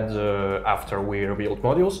you had after we revealed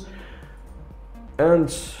modules. And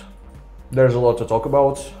there's a lot to talk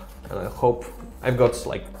about. And I hope I've got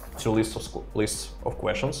like two lists of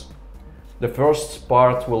questions. The first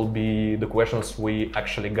part will be the questions we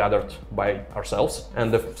actually gathered by ourselves,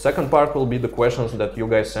 and the second part will be the questions that you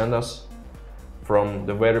guys send us from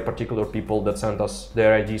the very particular people that sent us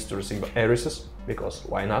their IDs to receive irises, because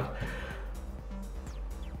why not?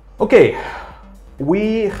 Okay,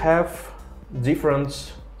 we have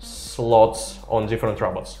different slots on different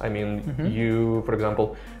robots. I mean, you, for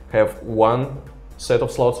example, have one set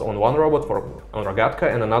of slots on one robot on Rogatka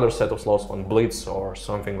and another set of slots on Blitz or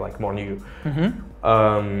something like more new.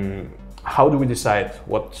 How do we decide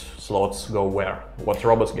what slots go where? What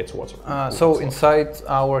robots gets what? So inside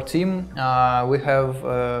our team, we have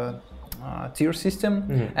a tier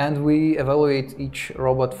system, and we evaluate each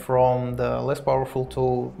robot from the less powerful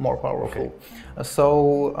to more powerful. Okay.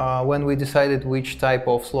 So when we decided which type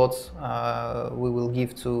of slots we will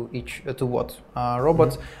give to each to what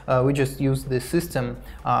robot, we just use this system.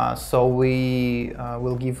 So we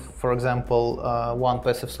will give, for example, one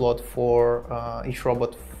passive slot for each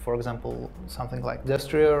robot. For example, something like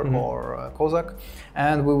Destroyer or Kozak,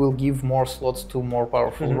 and we will give more slots to more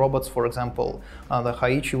powerful robots. For example, the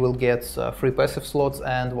Haiichi will get 3 passive slots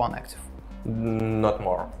and 1 active. Not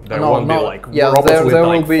more. There won't be like robots with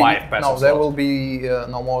like 5 passive slots. No, there will be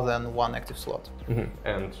no more than 1 active slot.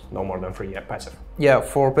 And no more than 3 passive. Yeah,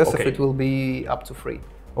 for passive it will be up to 3.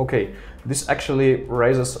 Okay, this actually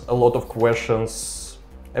raises a lot of questions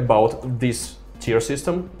about this tier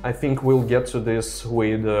system. I think we'll get to this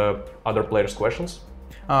with other players' questions.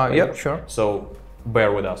 Yeah, sure. So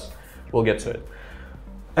bear with us. We'll get to it.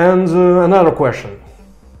 And another question.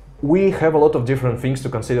 We have a lot of different things to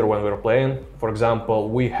consider when we're playing. For example,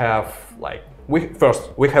 we have like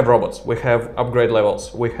we have robots, we have upgrade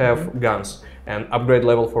levels, we have guns, and upgrade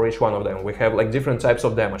level for each one of them. We have like different types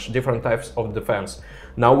of damage, different types of defense.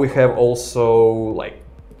 Now we have also like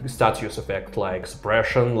status effect like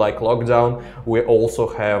suppression, like lockdown. We also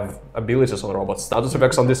have abilities on robots, status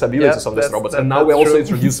effects on these abilities on these robots, and now we also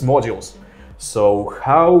introduce modules. So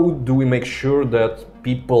how do we make sure that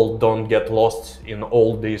people don't get lost in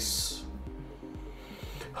all these,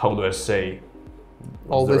 how do I say?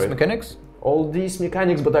 All these mechanics? All these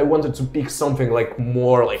mechanics, but I wanted to pick something like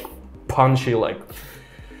more like punchy, like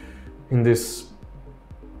in this...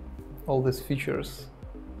 All these features.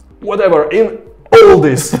 Whatever, in all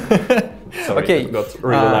this. Sorry, okay. It got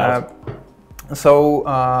really loud. So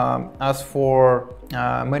as for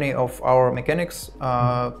many of our mechanics,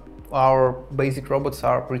 our basic robots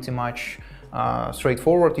are pretty much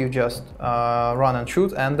straightforward. You just run and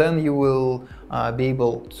shoot, and then you will be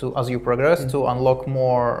able to, as you progress, to unlock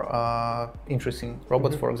more interesting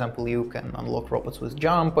robots. For example, you can unlock robots with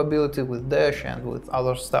jump ability, with dash, and with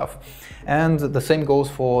other stuff. And the same goes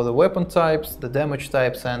for the weapon types, the damage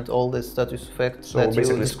types, and all the status effects. So that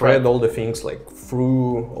basically spread all the things like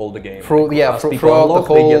through all the game. Through, like, yeah, throughout the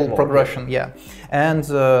whole progression. Yeah, and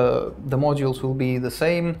the modules will be the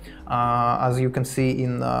same as you can see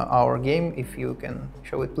in our game. If you can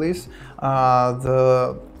show it, please.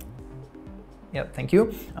 Yeah, thank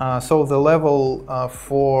you. So the level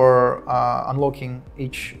for unlocking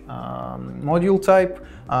each module type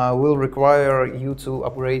will require you to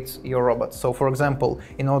upgrade your robot. So for example,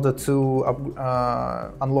 in order to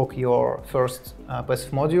unlock your first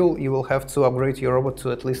passive module, you will have to upgrade your robot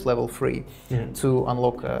to at least level 3. To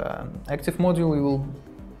unlock active module, you will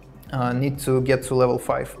need to get to level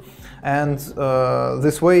 5. And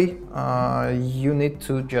this way, you need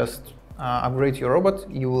to just upgrade your robot.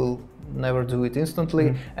 You will never do it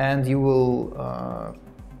instantly, and you will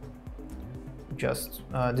just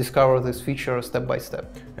discover this feature step by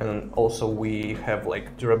step. And also we have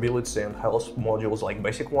like durability and health modules, like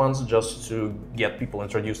basic ones, just to get people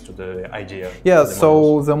introduced to the idea. Yeah,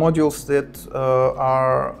 so the modules that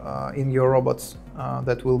are in your robots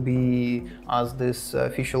that will be as this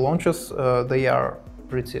feature launches, they are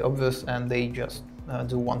pretty obvious, and they just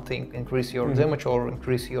do one thing: increase your damage or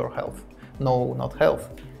increase your health. No, not health.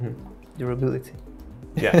 Durability.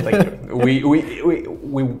 Yeah, thank you.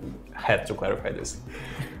 We had to clarify this.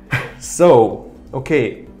 So,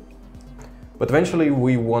 okay, but eventually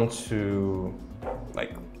we want to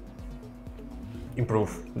like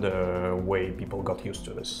improve the way people got used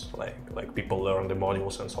to this, like people learn the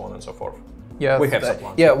modules and so on and so forth. Yes, we have some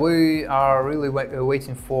plans. Yeah, we are really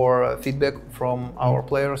waiting for feedback from our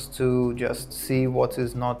players to just see what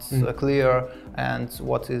is not clear and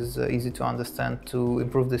what is easy to understand to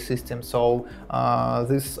improve the system. So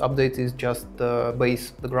this update is just the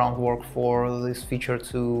base, the groundwork for this feature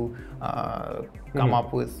to come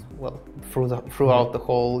up with, well, throughout the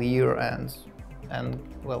whole year and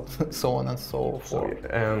well, so on and so forth.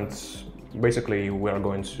 And basically, we are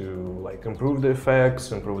going to like improve the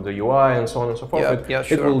effects, improve the UI, and so on and so forth. Yeah,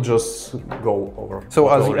 sure. It will just go over. So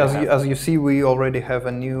as you see, we already have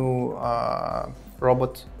a new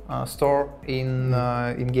robot store in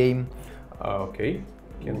game. Okay,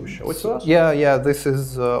 can you show it to us? Yeah. This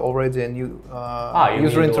is already a new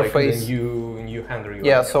user interface. Like new handler UI.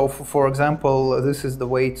 Yeah. So for example, this is the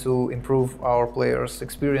way to improve our players'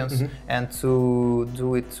 experience and to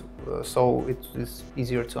do it so it is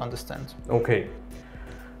easier to understand. Okay.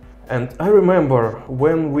 And I remember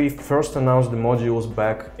when we first announced the modules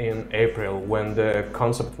back in April, when the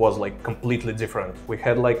concept was like completely different. We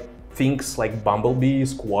had like things like Bumblebee,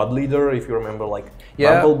 Squad Leader, if you remember, like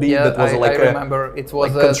Bumblebee, that was like I remember. It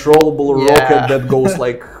was like controllable rocket that goes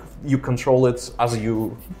like you control it as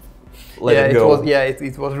you let it go.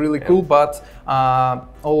 It was really cool, but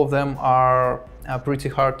all of them are pretty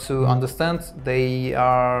hard to understand. They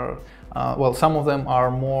are, well, some of them are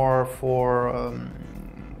more for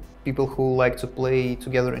people who like to play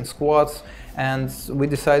together in squads, and we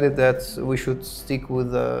decided that we should stick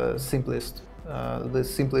with the simplest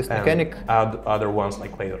mechanic. Add other ones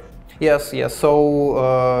like later. Yes.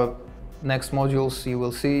 So next modules you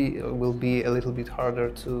will see will be a little bit harder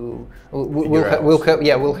to.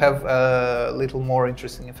 We'll have a little more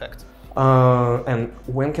interesting effect. And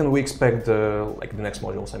when can we expect the next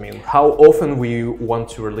modules? I mean, how often we want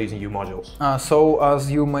to release new modules? So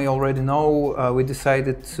as you may already know, we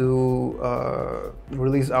decided to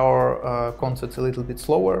release our content a little bit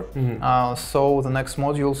slower. So the next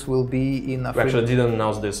modules will be in a. We actually didn't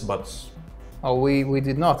announce this, but. Oh, we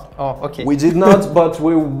did not. Oh, okay. We did not, but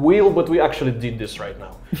we will. But we actually did this right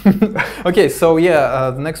now. Okay, so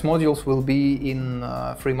yeah, the next modules will be in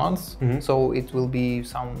 3 months. So it will be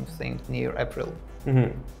something near April.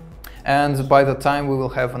 And by the time we will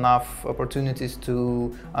have enough opportunities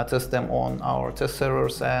to test them on our test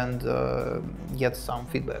servers and get some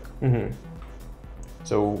feedback.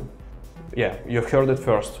 So, yeah, you heard it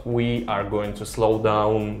first. We are going to slow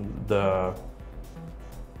down the.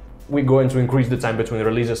 We're going to increase the time between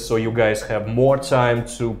releases, so you guys have more time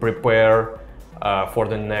to prepare for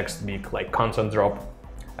the next big content drop.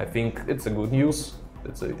 I think it's a good news.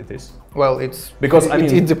 It is. Well, it's because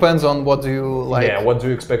it depends on what do you like. Yeah, what do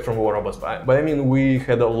you expect from War Robots? But I mean, we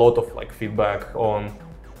had a lot of feedback on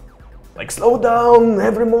slow down.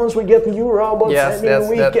 Every month we get new robots. Yes,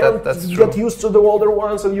 we can't get used to the older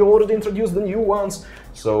ones, and you already introduced the new ones.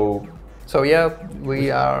 So yeah, we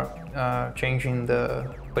are changing the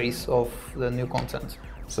pace of the new content.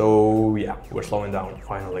 So yeah, we're slowing down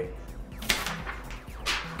finally.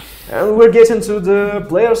 And we're getting to the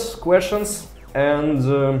players' questions, and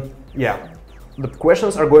yeah, the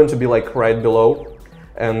questions are going to be right below,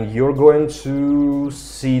 and you're going to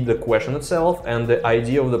see the question itself and the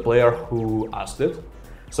ID of the player who asked it.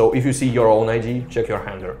 So if you see your own ID, check your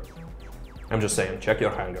handler. I'm just saying, check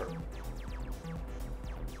your handler.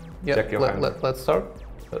 Yeah, check your handler. Let's start.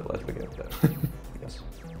 Let's begin with that. Yes.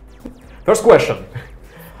 First question.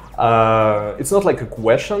 It's not like a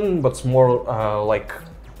question, but it's more like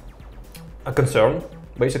a concern.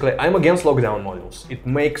 Basically, I'm against lockdown modules. It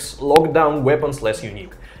makes lockdown weapons less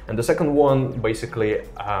unique. And the second one basically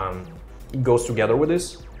it goes together with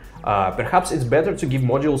this. Perhaps it's better to give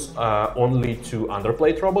modules only to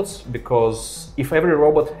underplayed robots, because if every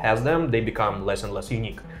robot has them, they become less and less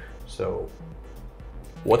unique. So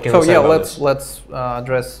what can we say about this? Let's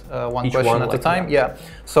address one question at a time. Yeah.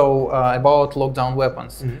 So about lockdown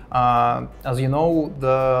weapons. As you know,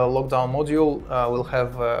 the lockdown module will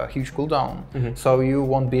have a huge cooldown, so you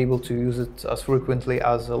won't be able to use it as frequently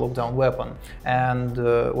as a lockdown weapon. And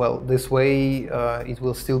well, this way it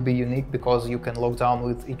will still be unique, because you can lock down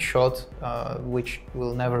with each shot, which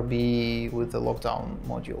will never be with the lockdown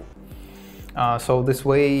module. So this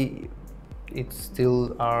way, it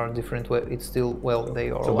still are different. It's still, well,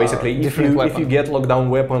 they are. So basically, if you get lockdown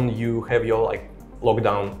weapon, you have your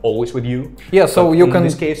lockdown always with you. Yeah. So you can. In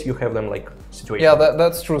this case, you have them situation. Yeah,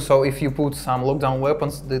 that's true. So if you put some lockdown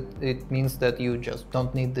weapons, it means that you just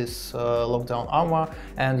don't need this lockdown armor,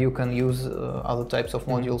 and you can use other types of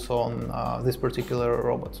modules on this particular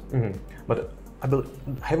robot. But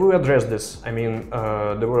have we addressed this? I mean,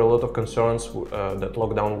 there were a lot of concerns that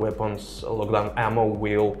lockdown weapons, lockdown ammo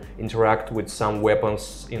will interact with some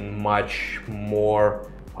weapons in much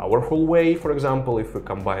more powerful way. For example, if we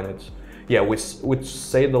combine it, yeah, we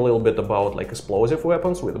said a little bit about like explosive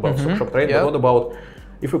weapons with about shock train. But what about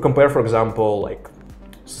if we compare, for example, like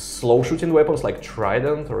slow shooting weapons like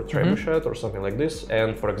Trident or Trebuchet or something like this,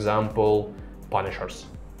 and for example, Punishers?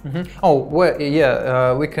 Oh, well,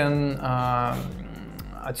 yeah, we can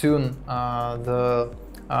attune the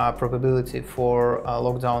probability for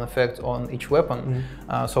lockdown effect on each weapon.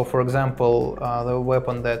 So, for example, the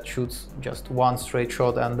weapon that shoots just one straight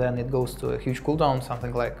shot and then it goes to a huge cooldown,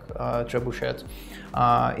 something like Trebuchet,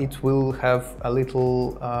 it will have a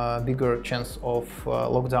little bigger chance of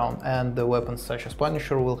lockdown, and the weapons such as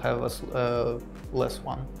Punisher will have a less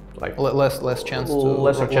one. Like less chance to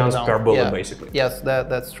lesser chance per bullet, basically. Yes,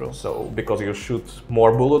 that's true. So because you shoot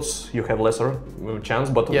more bullets, you have lesser chance,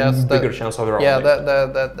 but bigger chance overall. Yeah,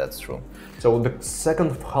 that's true. So the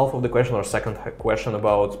second half of the question, or second question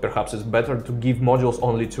about perhaps it's better to give modules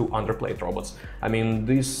only to underplayed robots. I mean,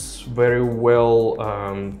 this very well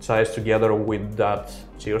ties together with that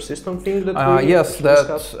tier system thing that we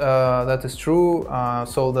discussed. That is true.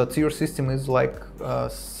 So the tier system is like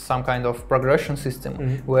some kind of progression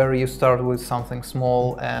system where you start with something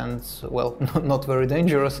small and, well, not very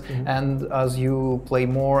dangerous, and as you play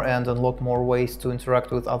more and unlock more ways to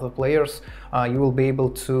interact with other players, you will be able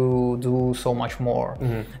to do so much more,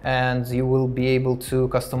 and you will be able to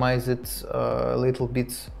customize it a little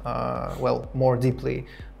bit well, more deeply.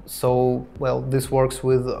 So, well, this works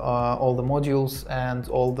with all the modules and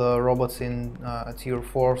all the robots in tier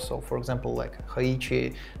 4. So, for example, like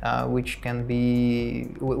Haichi, which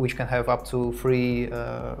can have up to 3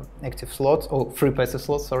 active slots, or 3 passive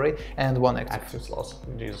slots, sorry, and 1 active slots.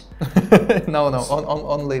 Jeez. No,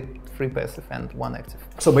 only 3 passive and 1 active.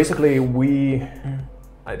 So basically,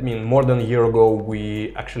 I mean, more than a year ago,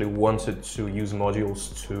 we actually wanted to use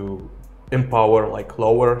modules to empower like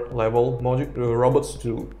lower level robots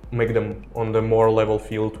to make them on the more level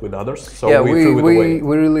field with others. So yeah, we threw it away.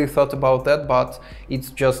 We really thought about that, but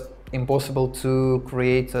it's just impossible to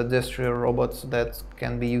create a destroyer robot that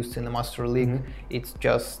can be used in the Master League. It's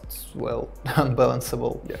just, well,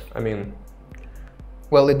 unbalanceable. Yeah, I mean,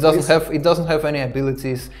 well, it doesn't have any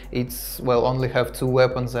abilities. It's, well, only have 2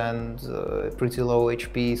 weapons and pretty low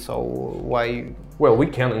HP. So why? Well, we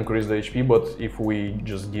can increase the HP, but if we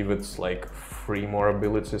just give it like 3 more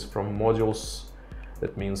abilities from modules,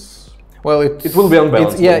 that means, well, it will be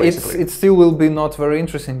unbalanced. It still will be not very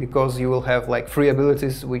interesting, because you will have like 3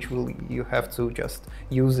 abilities which you have to just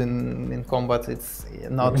use in combat. It's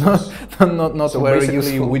not so very basically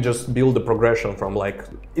useful. We just build the progression from like,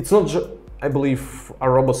 it's not just, I believe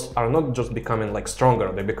our robots are not just becoming like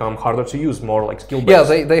stronger, they become harder to use, more like skill based.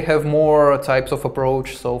 Yeah, they have more types of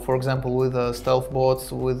approach. So, for example, with stealth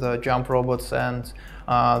bots, with jump robots, and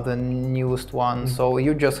the newest one. So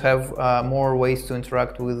you just have more ways to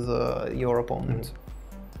interact with your opponent.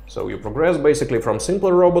 So you progress basically from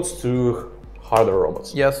simpler robots to harder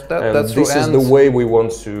robots. Yes, that's true. This is the way we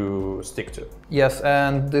want to stick to. Yes,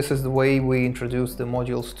 and this is the way we introduce the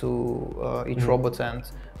modules to each robot, and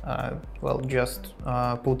well, just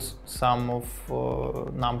put some of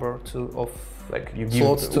number of like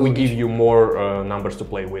slots we give you more numbers to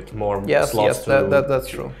play with, more slots. Yes, that's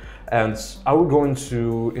true. And are we going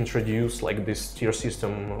to introduce like this tier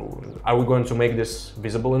system? Are we going to make this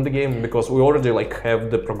visible in the game? Because we already like have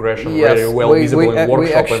the progression very well visible in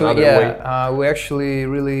Workshop and other way. We actually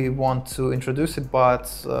really want to introduce it, but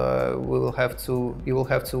you will have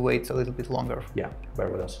to wait a little bit longer. Yeah, bear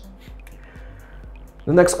with us.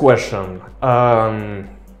 The next question.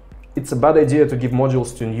 It's a bad idea to give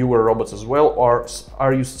modules to newer robots as well, or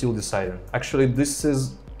are you still deciding? Actually, this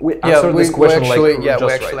is... We answered this question we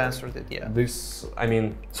actually answered it, yeah. This, I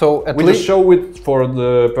mean, so we just show it for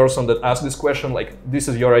the person that asked this question, like, this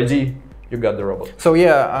is your ID, you got the robot. So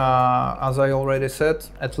yeah, as I already said,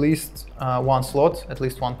 at least 1 slot, at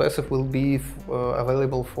least 1 passive will be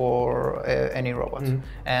available for any robot.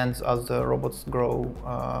 And as the robots grow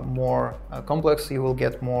more complex, you will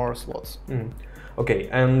get more slots. Okay,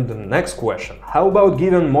 and the next question. How about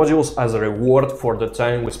giving modules as a reward for the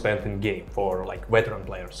time we spent in game, for like veteran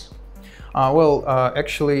players?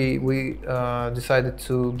 Actually, we decided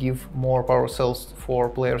to give more power cells for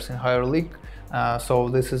players in higher league. So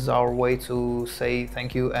this is our way to say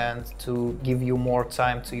thank you and to give you more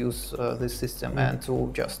time to use this system and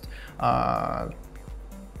to just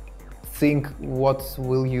think what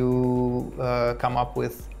will you come up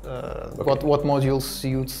with what module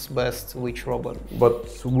suits best which robot. But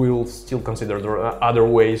we'll still consider there are other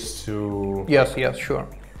ways to... Yes, yes, sure.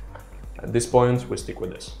 At this point, we stick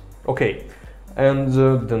with this. Okay, and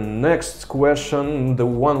the next question, the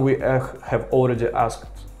one we have already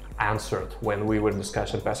answered when we were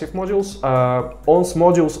discussing passive modules. ONS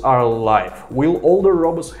modules are live. Will all the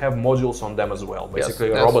robots have modules on them as well? Basically,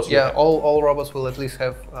 yes, robots. Yeah, all robots will at least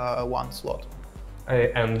have one slot.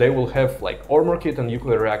 And they will have like armor kit and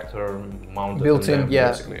nuclear reactor mounted built in,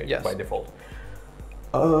 basically, yes. by default.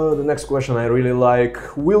 The next question I really like: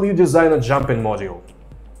 will you design a jump-in module?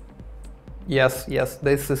 Yes, yes,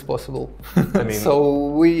 this is possible. I mean, so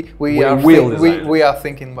we are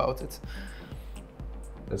thinking about it.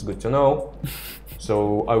 That's good to know.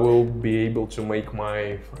 So I will be able to make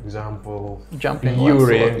my, for example, jumping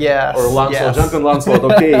Yuri yes, or Lancelot, yes. jumping Lancelot.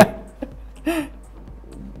 Okay.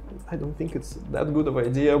 I don't think it's that good of an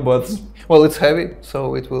idea, but well, it's heavy,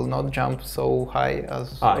 so it will not jump so high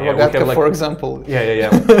as Rogatka, like, for example. Yeah.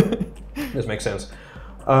 This makes sense.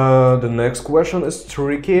 The next question is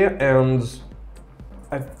tricky, and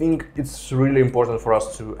I think it's really important for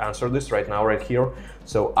us to answer this right now, right here.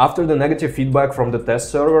 So after the negative feedback from the test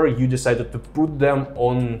server, you decided to put them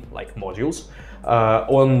on like modules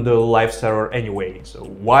on the live server anyway. So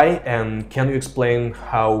why, and can you explain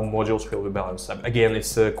how modules will be balanced? Again,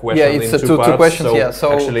 it's a question in two parts. Two questions, so yeah.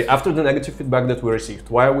 So actually, after the negative feedback that we received,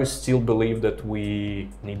 why we still believe that we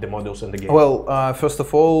need the modules in the game? Well, first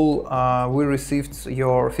of all, we received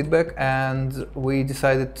your feedback and we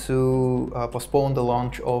decided to postpone the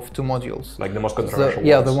launch of two modules. Like the most controversial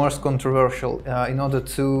Yeah, ones. the most controversial, in order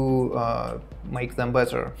to make them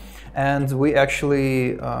better. And we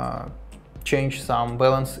actually change some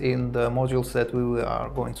balance in the modules that we are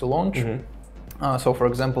going to launch. Mm-hmm. So, for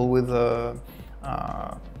example, with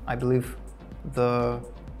I believe the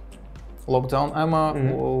lockdown ammo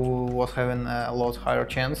was having a lot higher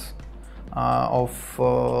chance of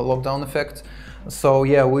lockdown effect. So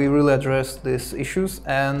yeah, we really addressed these issues.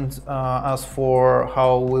 And as for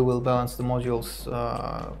how we will balance the modules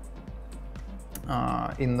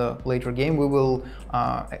in the later game, we will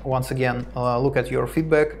once again look at your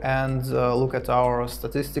feedback and look at our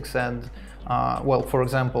statistics and well, for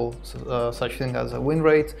example, such thing as a win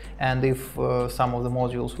rate, and if some of the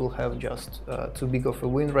modules will have just too big of a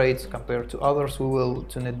win rate compared to others, we will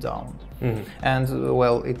tune it down. Mm-hmm. And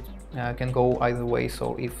well, it can go either way.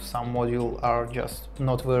 So if some modules are just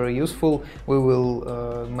not very useful, we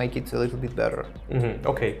will make it a little bit better. Mm-hmm.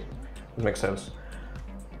 Okay, that makes sense.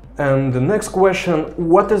 And the next question,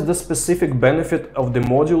 what is the specific benefit of the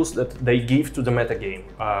modules that they give to the metagame?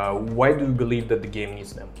 Why do you believe that the game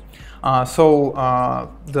needs them?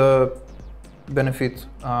 The benefit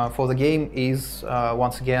for the game is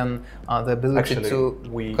once again the ability to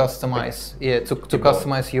customize, to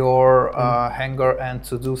customize your hangar and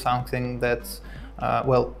to do something that's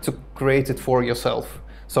well, to create it for yourself.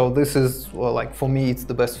 So this is, well, like for me, it's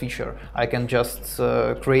the best feature. I can just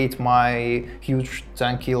create my huge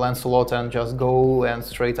tanky Lancelot and just go and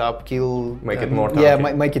straight up kill. Make it more tanky. Yeah,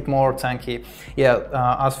 make it more tanky. Yeah.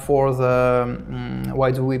 As for the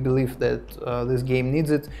why do we believe that this game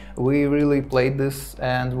needs it? We really played this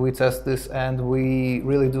and we test this, and we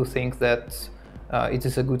really do think that it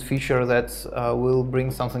is a good feature that will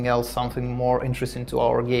bring something else, something more interesting to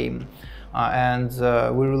our game. And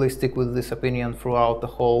we really stick with this opinion throughout the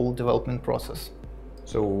whole development process.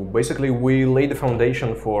 So basically, we lay the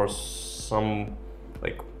foundation for something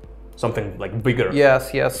like bigger.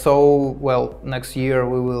 Yes. So well, next year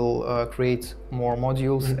we will create more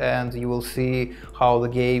modules, and you will see how the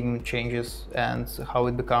game changes and how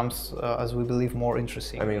it becomes, as we believe, more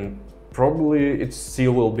interesting. I mean, probably it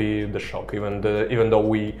still will be the shock, even though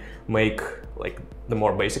we make like the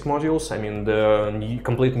more basic modules. I mean, the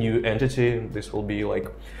complete new entity, this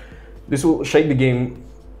will shake the game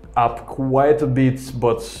up quite a bit,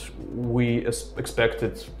 but we expect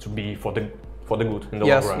it to be for the good in the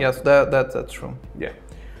long run. Yes, that's true. Yeah.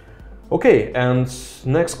 Okay, and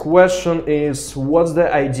next question is, what's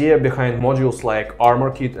the idea behind modules like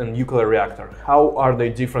armor kit and nuclear reactor? How are they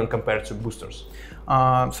different compared to boosters?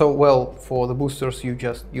 So, well, for the boosters, you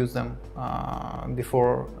just use them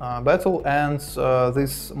before battle, and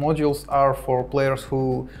these modules are for players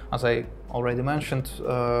who, as I already mentioned,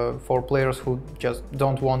 for players who just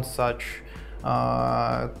don't want such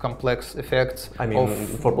complex effects. I mean,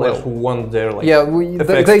 for players who want their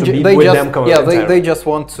they just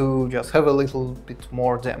want to just have a little bit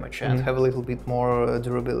more damage and have a little bit more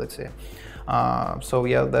durability. So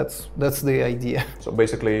yeah, that's the idea. So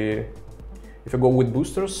basically, if you go with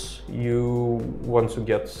boosters, you want to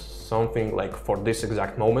get something like for this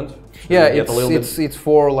exact moment? Yeah, it's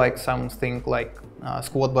for like something like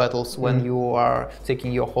squad battles, when you are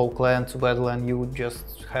taking your whole clan to battle and you just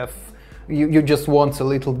have you just want a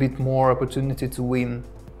little bit more opportunity to win.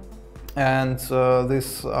 And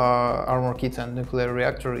this armor kit and nuclear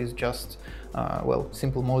reactor is just well,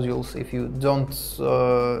 simple modules. If you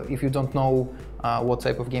don't know what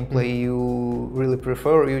type of gameplay you really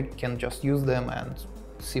prefer, you can just use them and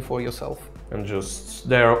see for yourself. And just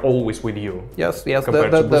they're always with you. Yes, yes.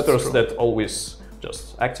 Compared to boosters that always just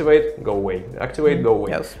activate, go away, activate, go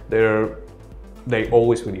away. Yes. They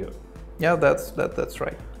always with you. Yeah, that's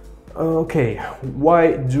right. Okay, why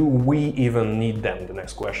do we even need them? The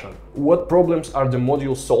next question. What problems are the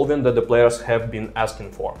modules solving that the players have been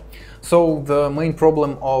asking for? So the main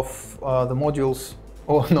problem of the modules,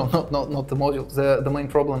 oh no, not the modules. The main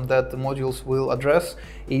problem that the modules will address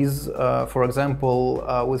is, for example,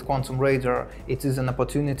 with Quantum Raider, it is an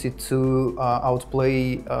opportunity to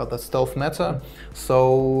outplay the stealth meta.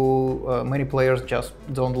 So many players just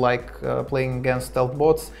don't like playing against stealth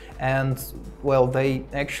bots, and well, they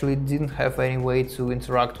actually didn't have any way to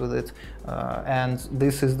interact with it, and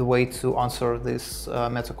this is the way to answer this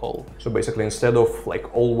meta call. So basically, instead of like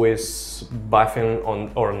always buffing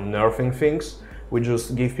on or nerfing things, we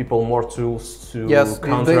just give people more tools to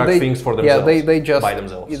counteract things for themselves. Yeah, by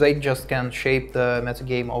themselves. They just can shape the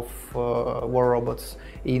metagame of War Robots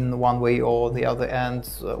in one way or the other, and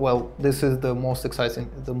well, this is the most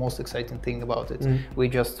exciting thing about it. We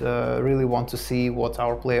just really want to see what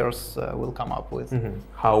our players will come up with.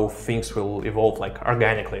 How things will evolve, like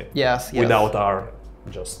organically. Yes. Without our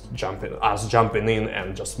jumping in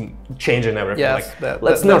and just changing everything. Yes, like,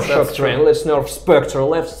 let's nerf Shock Train, let's nerf Spectre,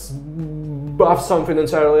 let's buff something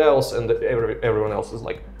entirely else, and everyone else is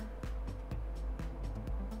like,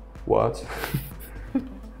 what?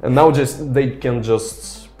 And now they can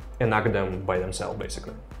just enact them by themselves,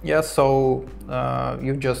 basically. Yeah, so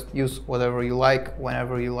you just use whatever you like,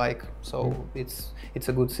 whenever you like. So it's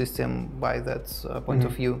a good system by that point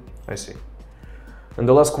of view. I see. And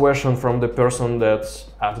the last question from the person that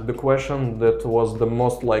asked the question, that was the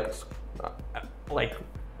most liked, like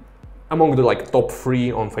among the top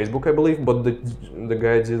 3 on Facebook, I believe, but the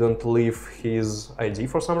guy didn't leave his ID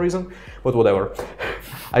for some reason, but whatever.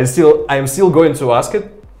 I'm still going to ask it.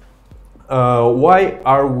 Why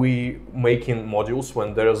are we making modules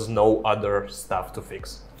when there's no other stuff to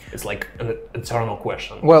fix? It's like an eternal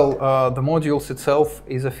question. Well, the modules itself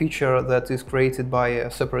is a feature that is created by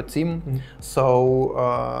a separate team.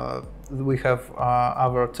 So we have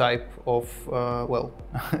other type of well,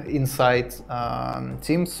 inside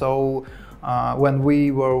teams. So when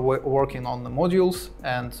we were working on the modules,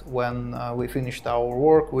 and when we finished our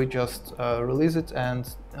work, we just release it, and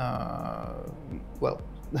well,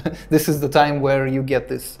 this is the time where you get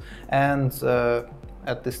this. And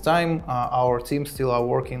at this time, our team still are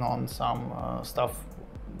working on some stuff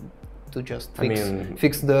to just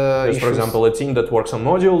fix the issues. For example, a team that works on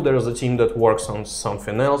module, there's a team that works on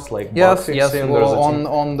something else, like yes, bug fixing. Well,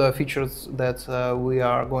 on the features that we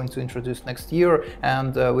are going to introduce next year,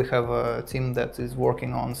 and we have a team that is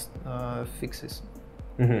working on fixes.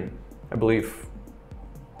 I believe,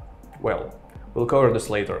 well, we'll cover this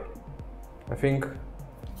later. I think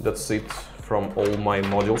that's it from all my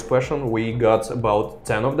modules question. We got about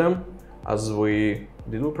 10 of them, as did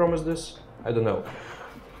we promise this? I don't know.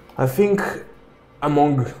 I think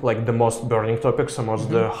among the most burning topics, among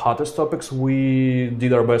the hottest topics, we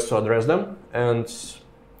did our best to address them. And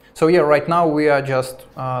so yeah, right now we are just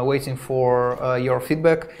waiting for your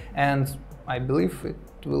feedback, and I believe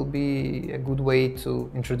it will be a good way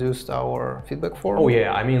to introduce our feedback form. Oh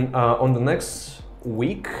yeah, I mean, on the next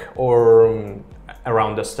week or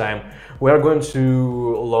around this time, we are going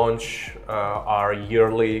to launch our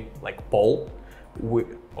yearly poll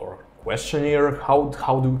or questionnaire. How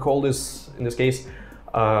do we call this in this case?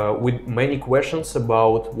 With many questions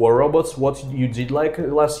about War Robots, what you did like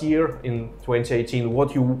last year in 2018,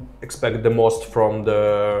 what you expect the most from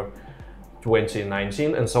the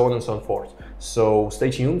 2019, and so on and so forth. So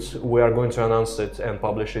stay tuned. We are going to announce it and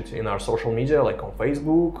publish it in our social media, like on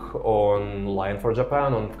Facebook, on Line for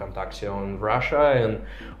Japan, on Vkontakte on Russia, and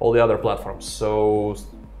all the other platforms. So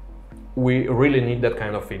we really need that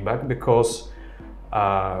kind of feedback, because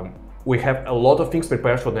we have a lot of things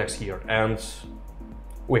prepared for next year, and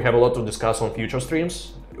we have a lot to discuss on future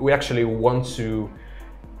streams. We actually want to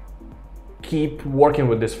keep working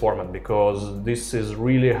with this format, because this is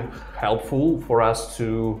really helpful for us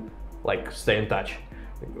to stay in touch.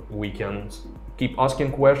 We can keep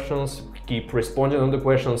asking questions, keep responding on the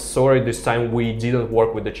questions. Sorry, this time we didn't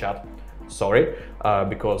work with the chat. sorry,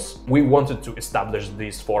 because we wanted to establish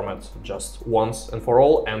this format just once and for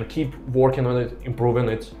all and keep working on it, improving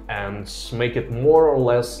it, and make it more or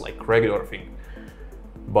less like regular thing.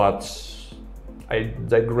 But I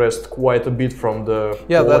digressed quite a bit from the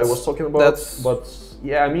poll I was talking about. But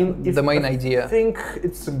yeah, I mean, the main idea. I think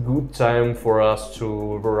it's a good time for us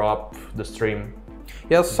to wrap the stream.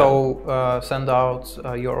 Yes, so send out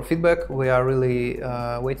your feedback. We are really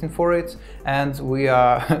waiting for it, and we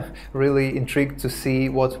are really intrigued to see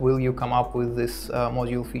what will you come up with this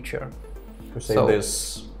module feature. You say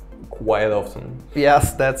this quite often.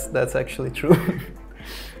 Yes, that's actually true.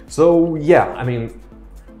 So yeah, I mean,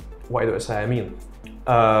 why do I say I mean?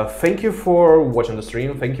 Thank you for watching the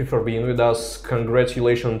stream. Thank you for being with us.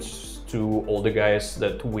 Congratulations to all the guys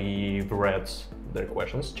that we've read their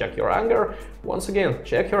questions. Check your anger. Once again,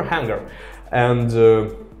 check your anger. And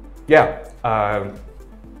yeah,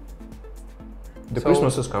 the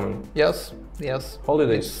Christmas is coming. Yes.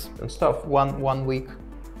 Holidays and stuff. One week,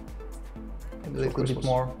 a little bit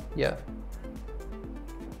more. Yeah.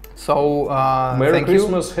 So Merry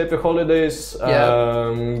Christmas, Happy Holidays.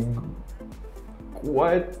 Yeah.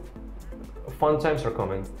 Quite fun times are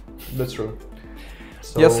coming. That's true.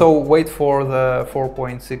 So, yeah, so wait for the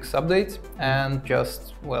 4.6 update and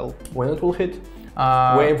just, well... When it will hit?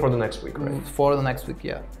 Waiting for the next week, right? For the next week,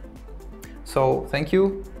 yeah. So, thank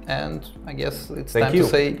you, and I guess it's time to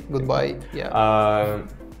say goodbye. Yeah.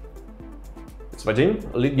 It's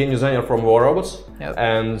Vadim, lead game designer from War Robots,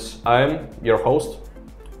 and I'm your host.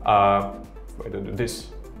 Why do I do this?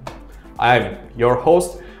 I'm your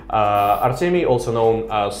host, Artemy, also known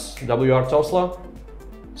as WR Tofsla.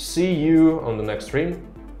 See you on the next stream.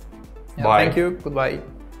 Yeah, Bye. Thank you. Goodbye.